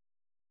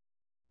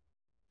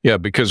 Yeah,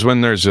 because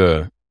when there's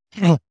a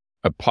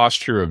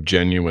posture of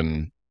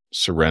genuine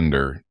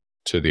surrender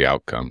to the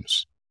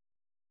outcomes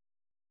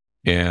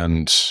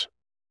and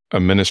a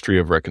ministry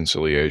of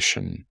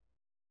reconciliation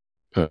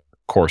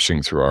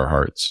coursing through our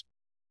hearts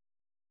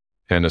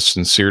and a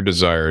sincere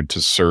desire to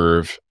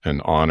serve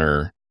and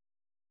honor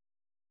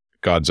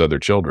God's other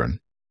children,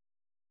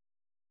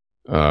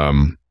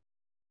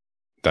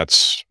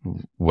 that's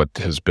what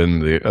has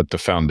been at the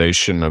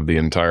foundation of the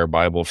entire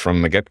Bible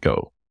from the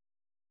get-go.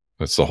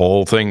 That's the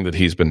whole thing that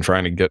he's been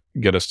trying to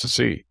get us to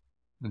see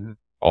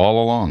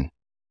all along.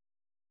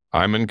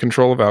 I'm in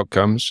control of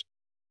outcomes.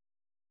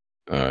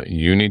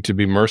 You need to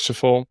be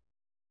merciful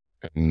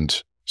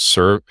and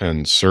serve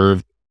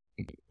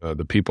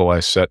the people I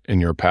set in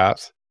your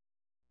path.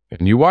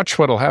 And you watch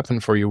what'll happen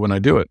for you when I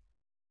do it.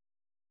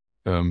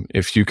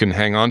 If you can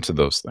hang on to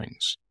those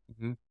things.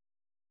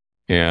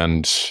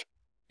 And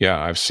yeah,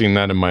 I've seen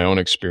that in my own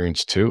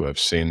experience too. I've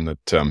seen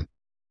that,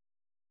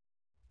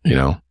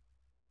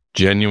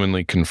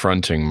 genuinely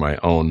confronting my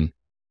own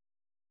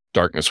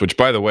darkness, which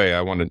by the way, I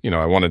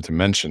wanted to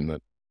mention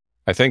that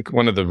I think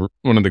one of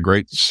the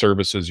great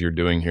services you're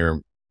doing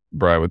here,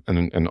 Brian,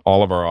 and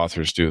all of our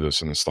authors do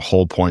this, and it's the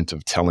whole point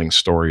of telling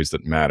stories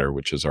that matter,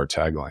 which is our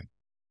tagline,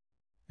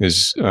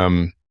 is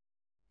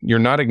you're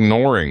not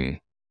ignoring,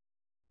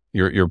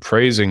 you're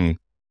praising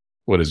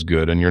what is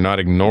good, and you're not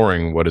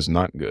ignoring what is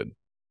not good.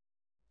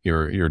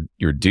 You're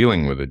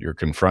dealing with it, you're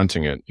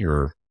confronting it,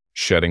 you're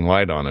shedding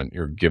light on it,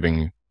 you're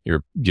giving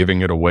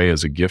it away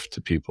as a gift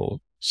to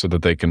people so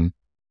that they can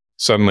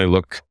suddenly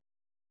look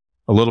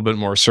a little bit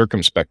more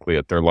circumspectly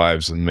at their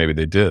lives than maybe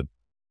they did.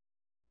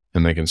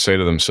 And they can say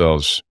to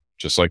themselves,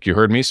 just like you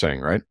heard me saying,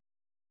 right?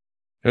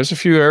 There's a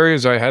few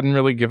areas I hadn't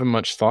really given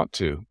much thought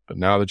to, but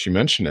now that you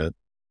mention it,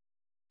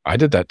 I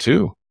did that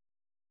too,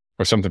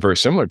 or something very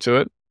similar to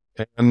it.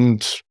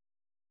 And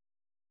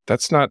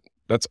that's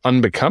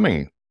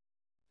unbecoming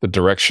the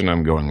direction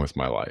I'm going with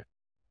my life.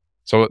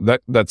 So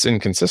that's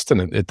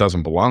inconsistent. It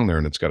doesn't belong there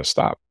and it's got to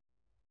stop.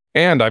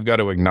 And I've got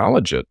to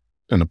acknowledge it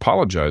and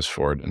apologize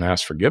for it and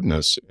ask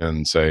forgiveness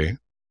and say,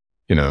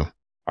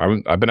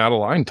 I've been out of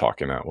line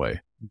talking that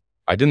way.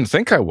 I didn't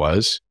think I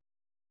was.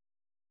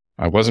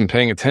 I wasn't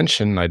paying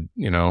attention. I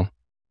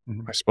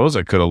suppose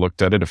I could have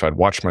looked at it. If I'd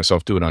watched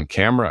myself do it on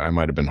camera, I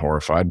might have been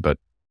horrified. But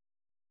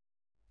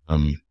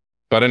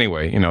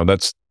anyway,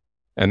 that's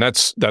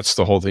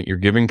the whole thing. You're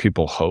giving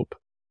people hope.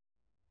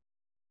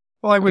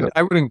 Well,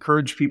 I would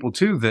encourage people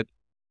too that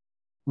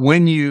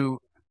when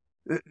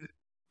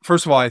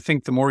first of all, I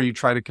think the more you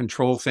try to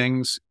control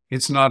things,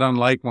 it's not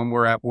unlike when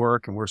we're at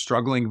work and we're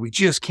struggling, we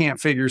just can't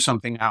figure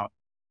something out.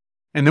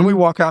 And then we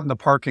walk out in the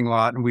parking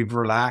lot and we've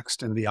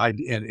relaxed and and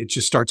it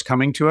just starts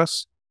coming to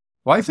us.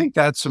 Well, I think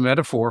that's a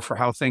metaphor for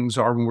how things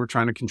are when we're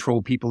trying to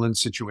control people in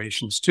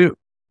situations too.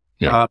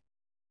 Yeah.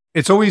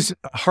 it's always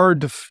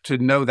hard to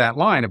know that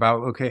line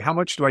about, okay, how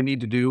much do I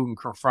need to do and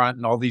confront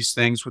and all these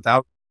things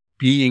without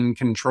being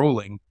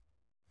controlling?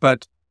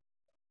 But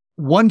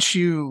once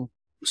you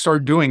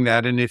start doing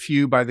that, and if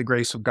you, by the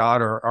grace of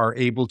God, are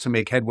able to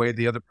make headway,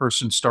 the other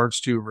person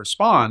starts to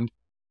respond.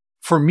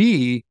 For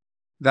me,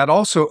 that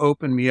also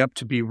opened me up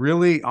to be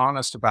really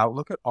honest about,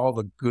 look at all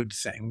the good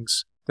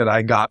things that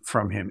I got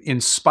from him. In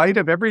spite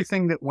of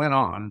everything that went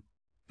on,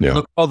 Yeah.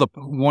 look at all the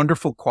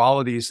wonderful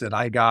qualities that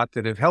I got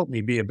that have helped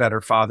me be a better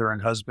father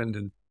and husband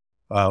and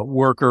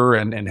worker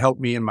and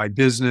helped me in my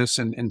business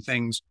and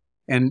things.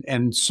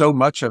 And so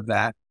much of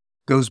that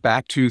goes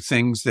back to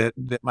things that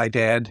my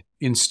dad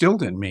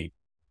instilled in me.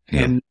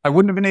 Yeah. And I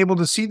wouldn't have been able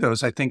to see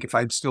those, I think, if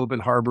I'd still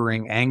been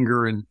harboring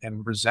anger and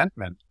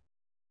resentment.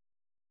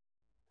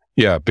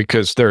 Yeah,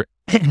 because there,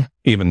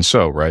 even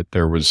so, right,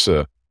 there was,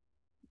 a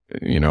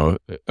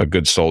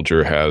good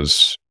soldier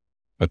has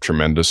a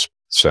tremendous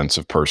sense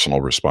of personal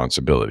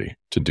responsibility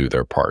to do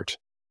their part.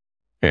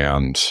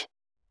 And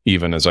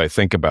even as I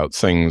think about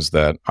things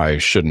that I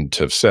shouldn't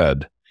have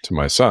said to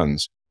my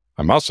sons,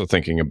 I'm also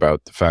thinking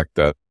about the fact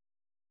that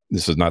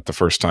this is not the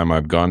first time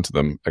I've gone to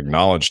them,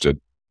 acknowledged it,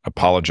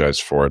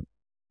 apologized for it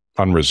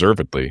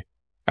unreservedly,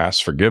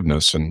 asked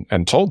forgiveness,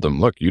 and told them,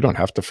 look, you don't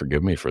have to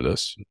forgive me for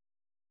this.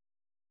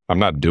 I'm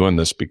not doing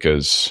this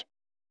because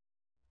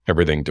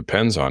everything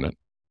depends on it.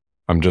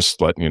 I'm just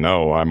letting you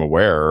know I'm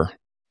aware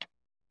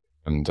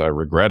and I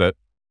regret it.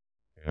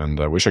 And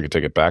I wish I could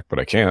take it back, but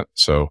I can't.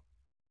 So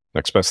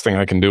next best thing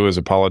I can do is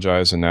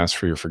apologize and ask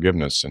for your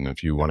forgiveness. And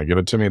if you want to give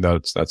it to me,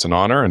 that's an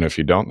honor. And if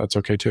you don't, that's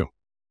okay too.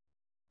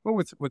 Well,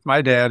 with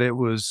my dad, it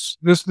was,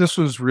 this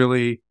was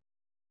really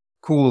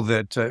cool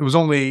that it was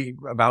only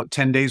about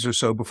 10 days or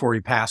so before he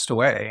passed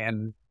away,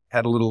 and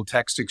had a little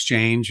text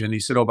exchange. And he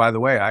said, oh, by the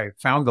way, I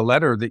found the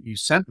letter that you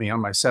sent me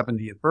on my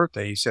 70th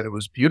birthday. He said it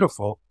was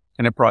beautiful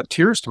and it brought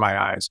tears to my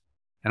eyes.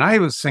 And I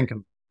was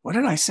thinking, what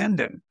did I send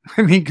him?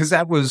 I mean, because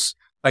that was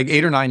like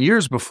 8 or 9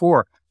 years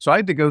before. So I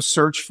had to go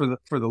search for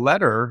the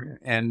letter.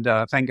 And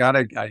thank God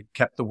I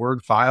kept the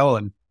Word file.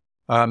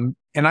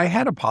 And I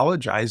had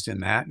apologized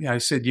in that. I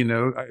said,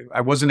 I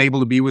wasn't able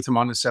to be with him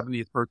on his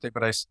 70th birthday,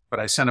 but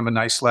I sent him a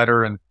nice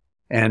letter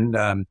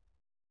and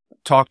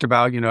talked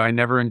about, I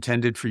never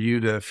intended for you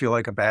to feel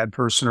like a bad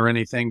person or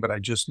anything, but I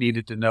just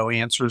needed to know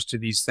answers to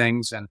these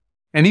things. And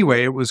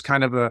anyway, it was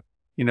kind of a,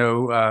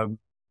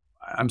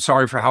 I'm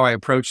sorry for how I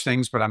approach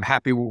things, but I'm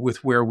happy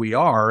with where we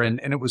are. And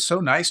it was so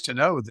nice to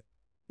know that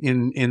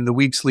in the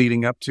weeks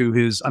leading up to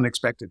his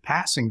unexpected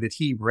passing, that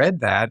he read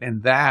that,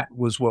 and that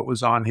was what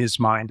was on his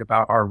mind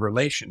about our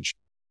relationship.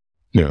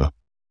 Yeah.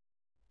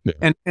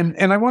 And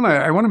I want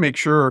to make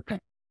sure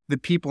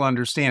that people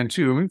understand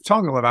too. We've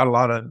talked about a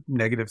lot of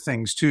negative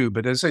things too,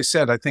 but as I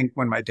said, I think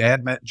when my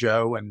dad met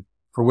Joe, and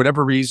for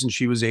whatever reason,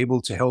 she was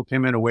able to help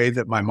him in a way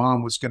that my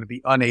mom was going to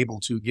be unable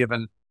to,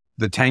 given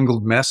the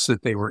tangled mess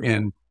that they were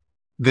in,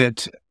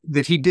 that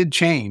he did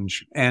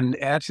change. And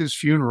at his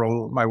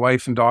funeral, my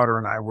wife and daughter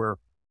and I were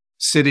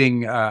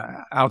sitting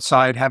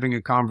outside having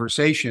a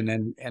conversation,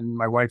 and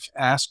my wife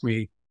asked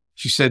me,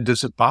 she said,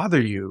 does it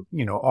bother you?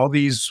 All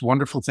these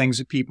wonderful things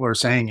that people are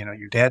saying,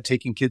 your dad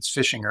taking kids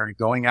fishing or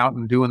going out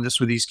and doing this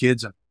with these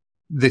kids, and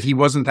that he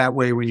wasn't that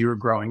way when you were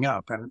growing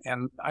up.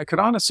 And I could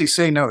honestly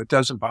say, no, it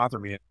doesn't bother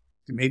me. It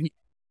made me,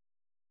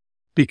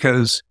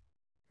 because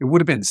it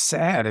would have been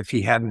sad if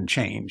he hadn't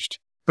changed.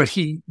 But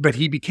he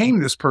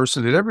became this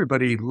person that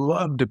everybody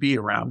loved to be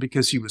around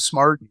because he was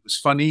smart, he was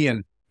funny,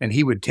 and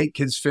he would take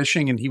kids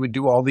fishing and he would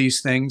do all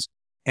these things.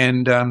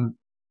 And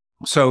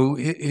so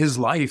his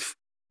life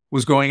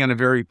was going on a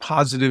very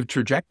positive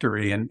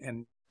trajectory.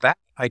 And that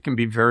I can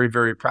be very,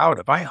 very proud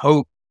of. I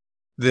hope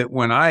that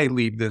when I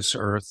leave this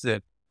earth,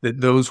 that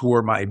those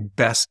were my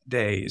best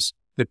days,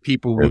 that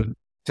people would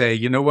say,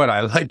 you know what,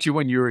 I liked you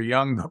when you were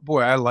young, but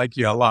boy, I like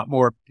you a lot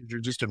more because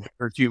you're just a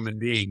better human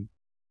being.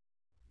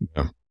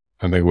 Yeah.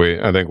 I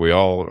think we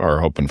all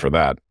are hoping for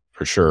that,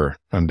 for sure.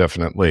 And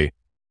definitely,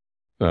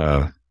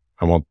 I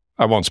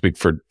won't speak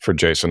for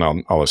Jason.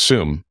 I'll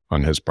assume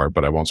on his part,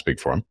 but I won't speak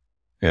for him.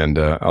 And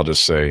I'll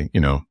just say,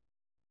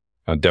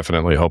 I'm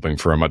definitely hoping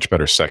for a much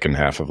better second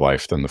half of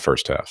life than the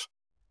first half.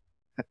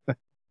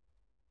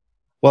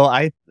 Well,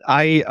 I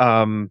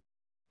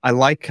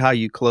like how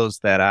you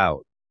closed that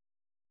out.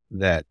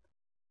 That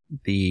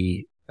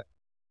the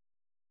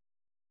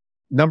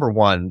number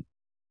one,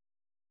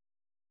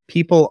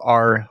 people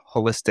are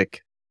holistic.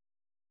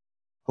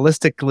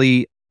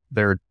 Holistically,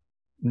 their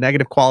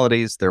negative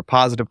qualities, their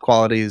positive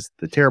qualities,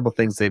 the terrible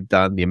things they've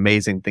done, the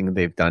amazing thing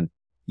they've done.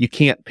 You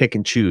can't pick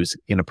and choose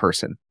in a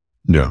person.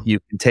 Yeah. You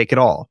can take it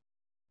all,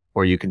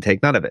 or you can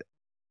take none of it.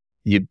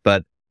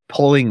 But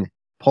pulling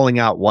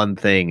out one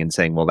thing and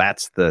saying, well,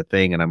 that's the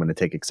thing, and I'm going to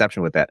take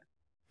exception with that.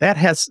 That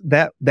has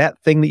that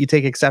thing that you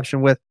take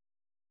exception with.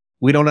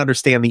 We don't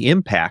understand the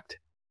impact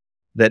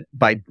that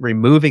by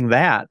removing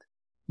that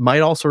might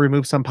also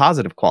remove some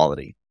positive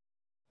quality,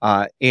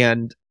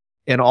 and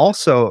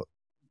also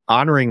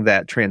honoring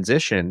that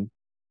transition.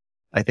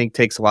 I think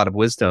takes a lot of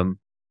wisdom.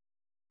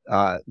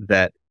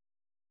 That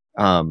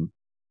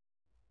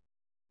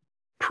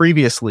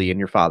previously in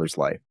your father's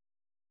life,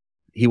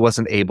 he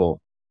wasn't yet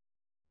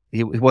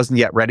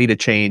ready to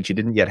change. He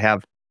didn't yet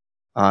have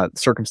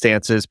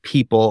circumstances,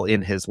 people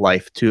in his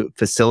life to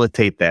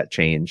facilitate that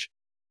change.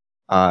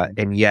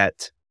 And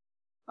yet,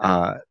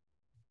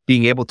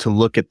 being able to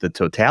look at the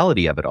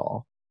totality of it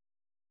all,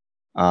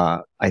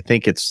 what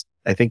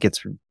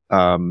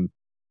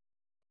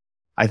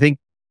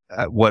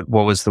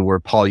was the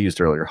word Paul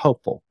used earlier?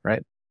 Hopeful,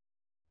 right?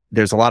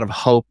 There's a lot of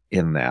hope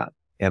in that.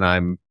 And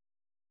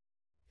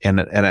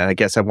I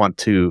guess I want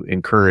to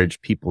encourage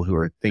people who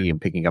are thinking of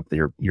picking up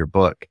your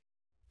book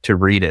to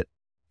read it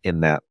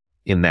in that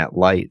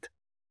light.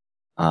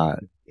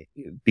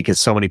 Because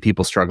so many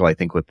people struggle, I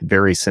think, with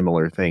very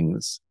similar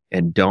things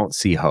and don't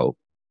see hope.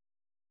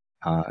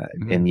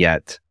 And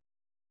yet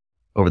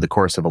over the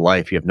course of a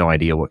life, you have no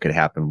idea what could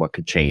happen, what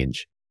could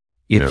change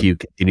if you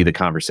continue the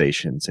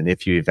conversations and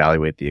if you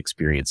evaluate the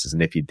experiences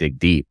and if you dig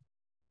deep.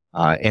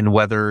 And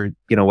whether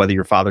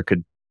your father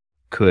could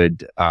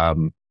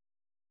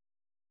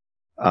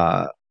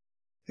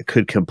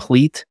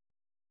complete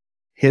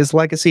his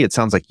legacy. It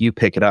sounds like you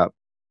pick it up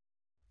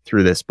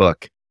through this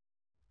book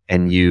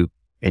and you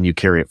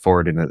carry it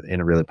forward in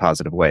a really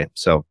positive way.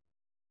 So,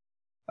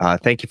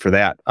 thank you for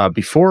that.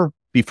 Before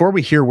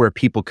we hear where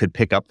people could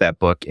pick up that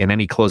book and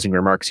any closing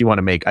remarks you want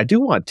to make, I do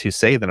want to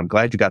say that I'm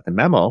glad you got the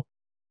memo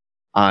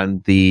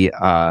on the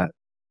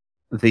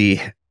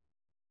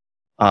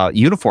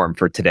uniform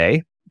for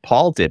today.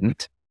 Paul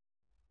didn't.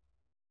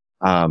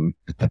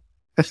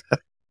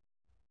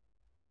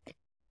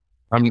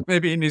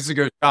 Maybe he needs to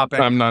go shopping.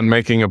 I'm not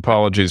making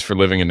apologies for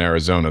living in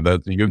Arizona.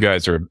 That you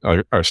guys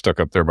are stuck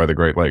up there by the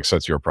Great Lakes.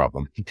 That's your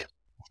problem.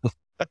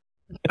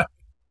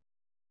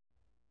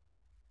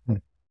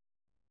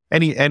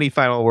 Any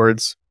final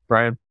words,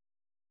 Brian?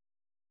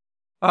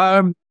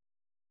 I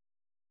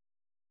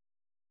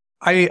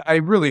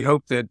really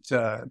hope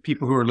that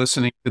people who are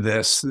listening to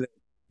this,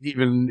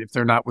 even if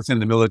they're not within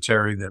the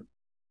military, that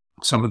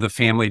some of the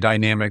family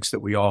dynamics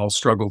that we all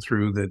struggle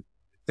through, that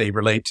they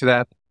relate to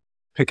that,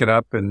 pick it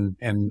up,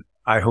 and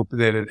I hope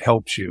that it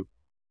helps you.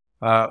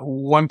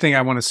 One thing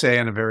I want to say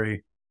on a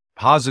very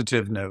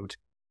positive note,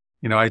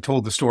 I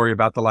told the story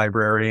about the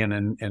librarian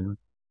and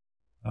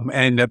I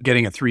ended up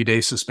getting a 3-day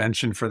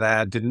suspension for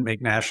that. Didn't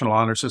make National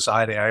Honor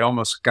Society. I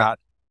almost got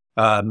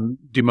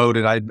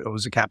demoted. I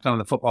was a captain on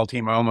the football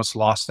team. I almost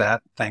lost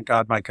that. Thank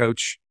God my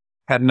coach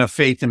had enough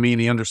faith in me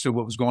and he understood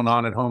what was going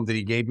on at home that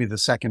he gave me the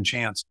second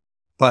chance.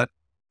 But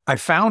I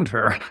found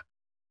her.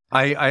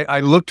 I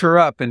looked her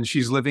up and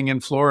she's living in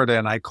Florida,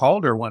 and I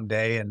called her one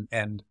day and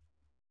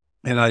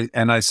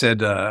I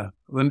said,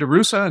 Linda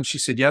Russa? And she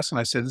said, yes. And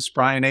I said, this is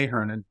Brian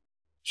Ahern. And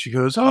she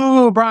goes,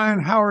 oh,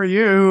 Brian, how are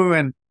you?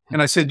 And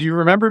I said, do you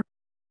remember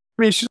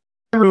me? She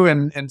said,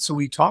 and so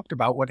we talked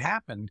about what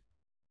happened,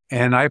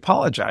 and I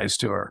apologized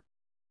to her.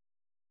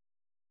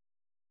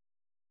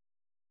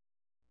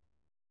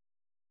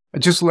 I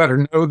just let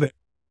her know that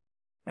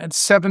at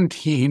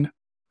 17,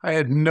 I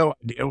had no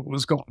idea what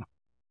was going on.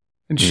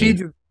 And she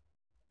had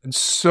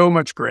so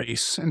much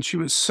grace, and she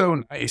was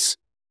so nice.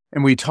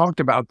 And we talked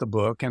about the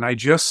book, and I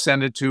just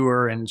sent it to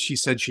her, and she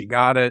said she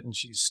got it, and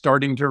she's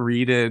starting to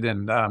read it.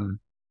 And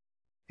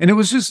it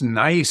was just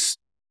nice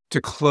to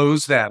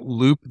close that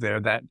loop there.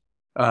 That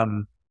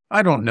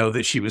I don't know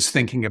that she was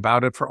thinking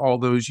about it for all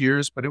those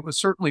years, but it was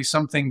certainly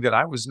something that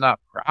I was not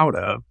proud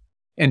of.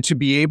 And to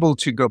be able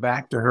to go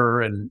back to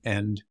her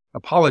and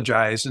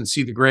apologize and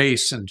see the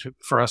grace, and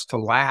for us to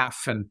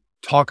laugh and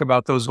talk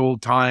about those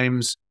old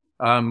times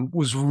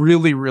was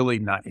really, really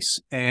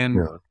nice. And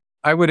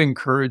I would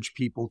encourage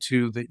people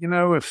too that,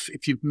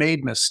 if you've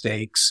made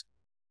mistakes,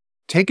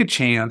 take a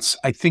chance.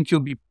 I think you'll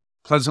be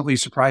pleasantly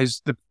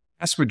surprised. The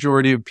vast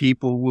majority of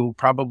people will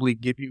probably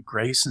give you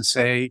grace and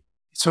say,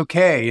 it's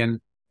okay.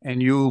 And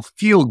you'll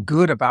feel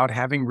good about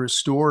having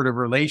restored a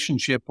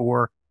relationship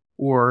or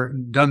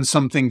done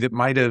something that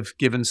might have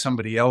given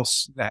somebody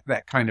else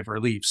that kind of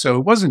relief. So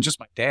it wasn't just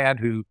my dad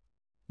who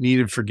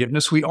needed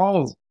forgiveness. We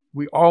all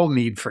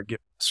need forgiveness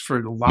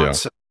for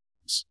lots of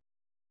things.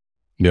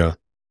 Yeah.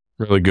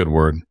 Really good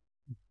word.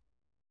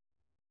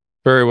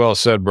 Very well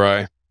said,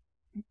 Bri.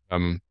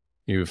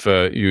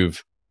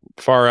 You've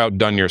far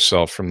outdone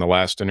yourself from the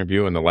last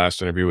interview, and the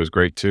last interview was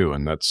great too.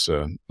 And that's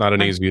not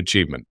an easy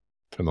achievement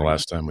from the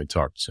last time we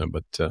talked. So,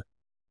 but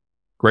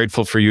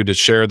grateful for you to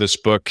share this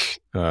book.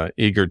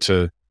 Eager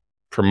to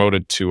promote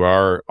it to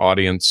our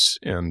audience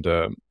and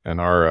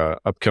our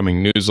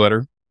upcoming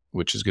newsletter,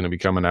 which is going to be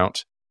coming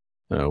out.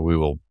 We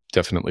will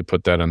definitely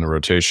put that in the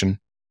rotation.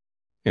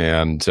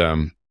 And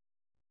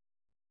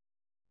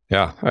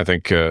I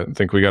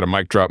think we got a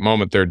mic drop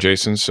moment there,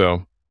 Jason.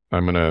 So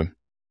I'm going to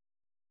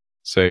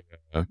say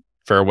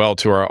farewell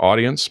to our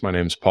audience. My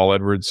name's Paul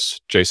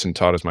Edwards. Jason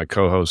Todd is my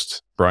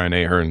co-host. Brian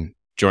Ahern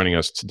joining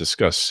us to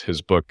discuss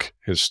his book,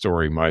 his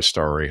story, my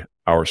story,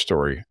 our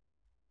story.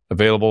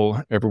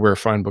 Available everywhere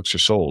fine books are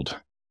sold.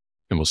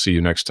 And we'll see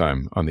you next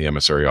time on the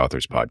Emissary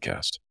Authors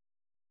Podcast.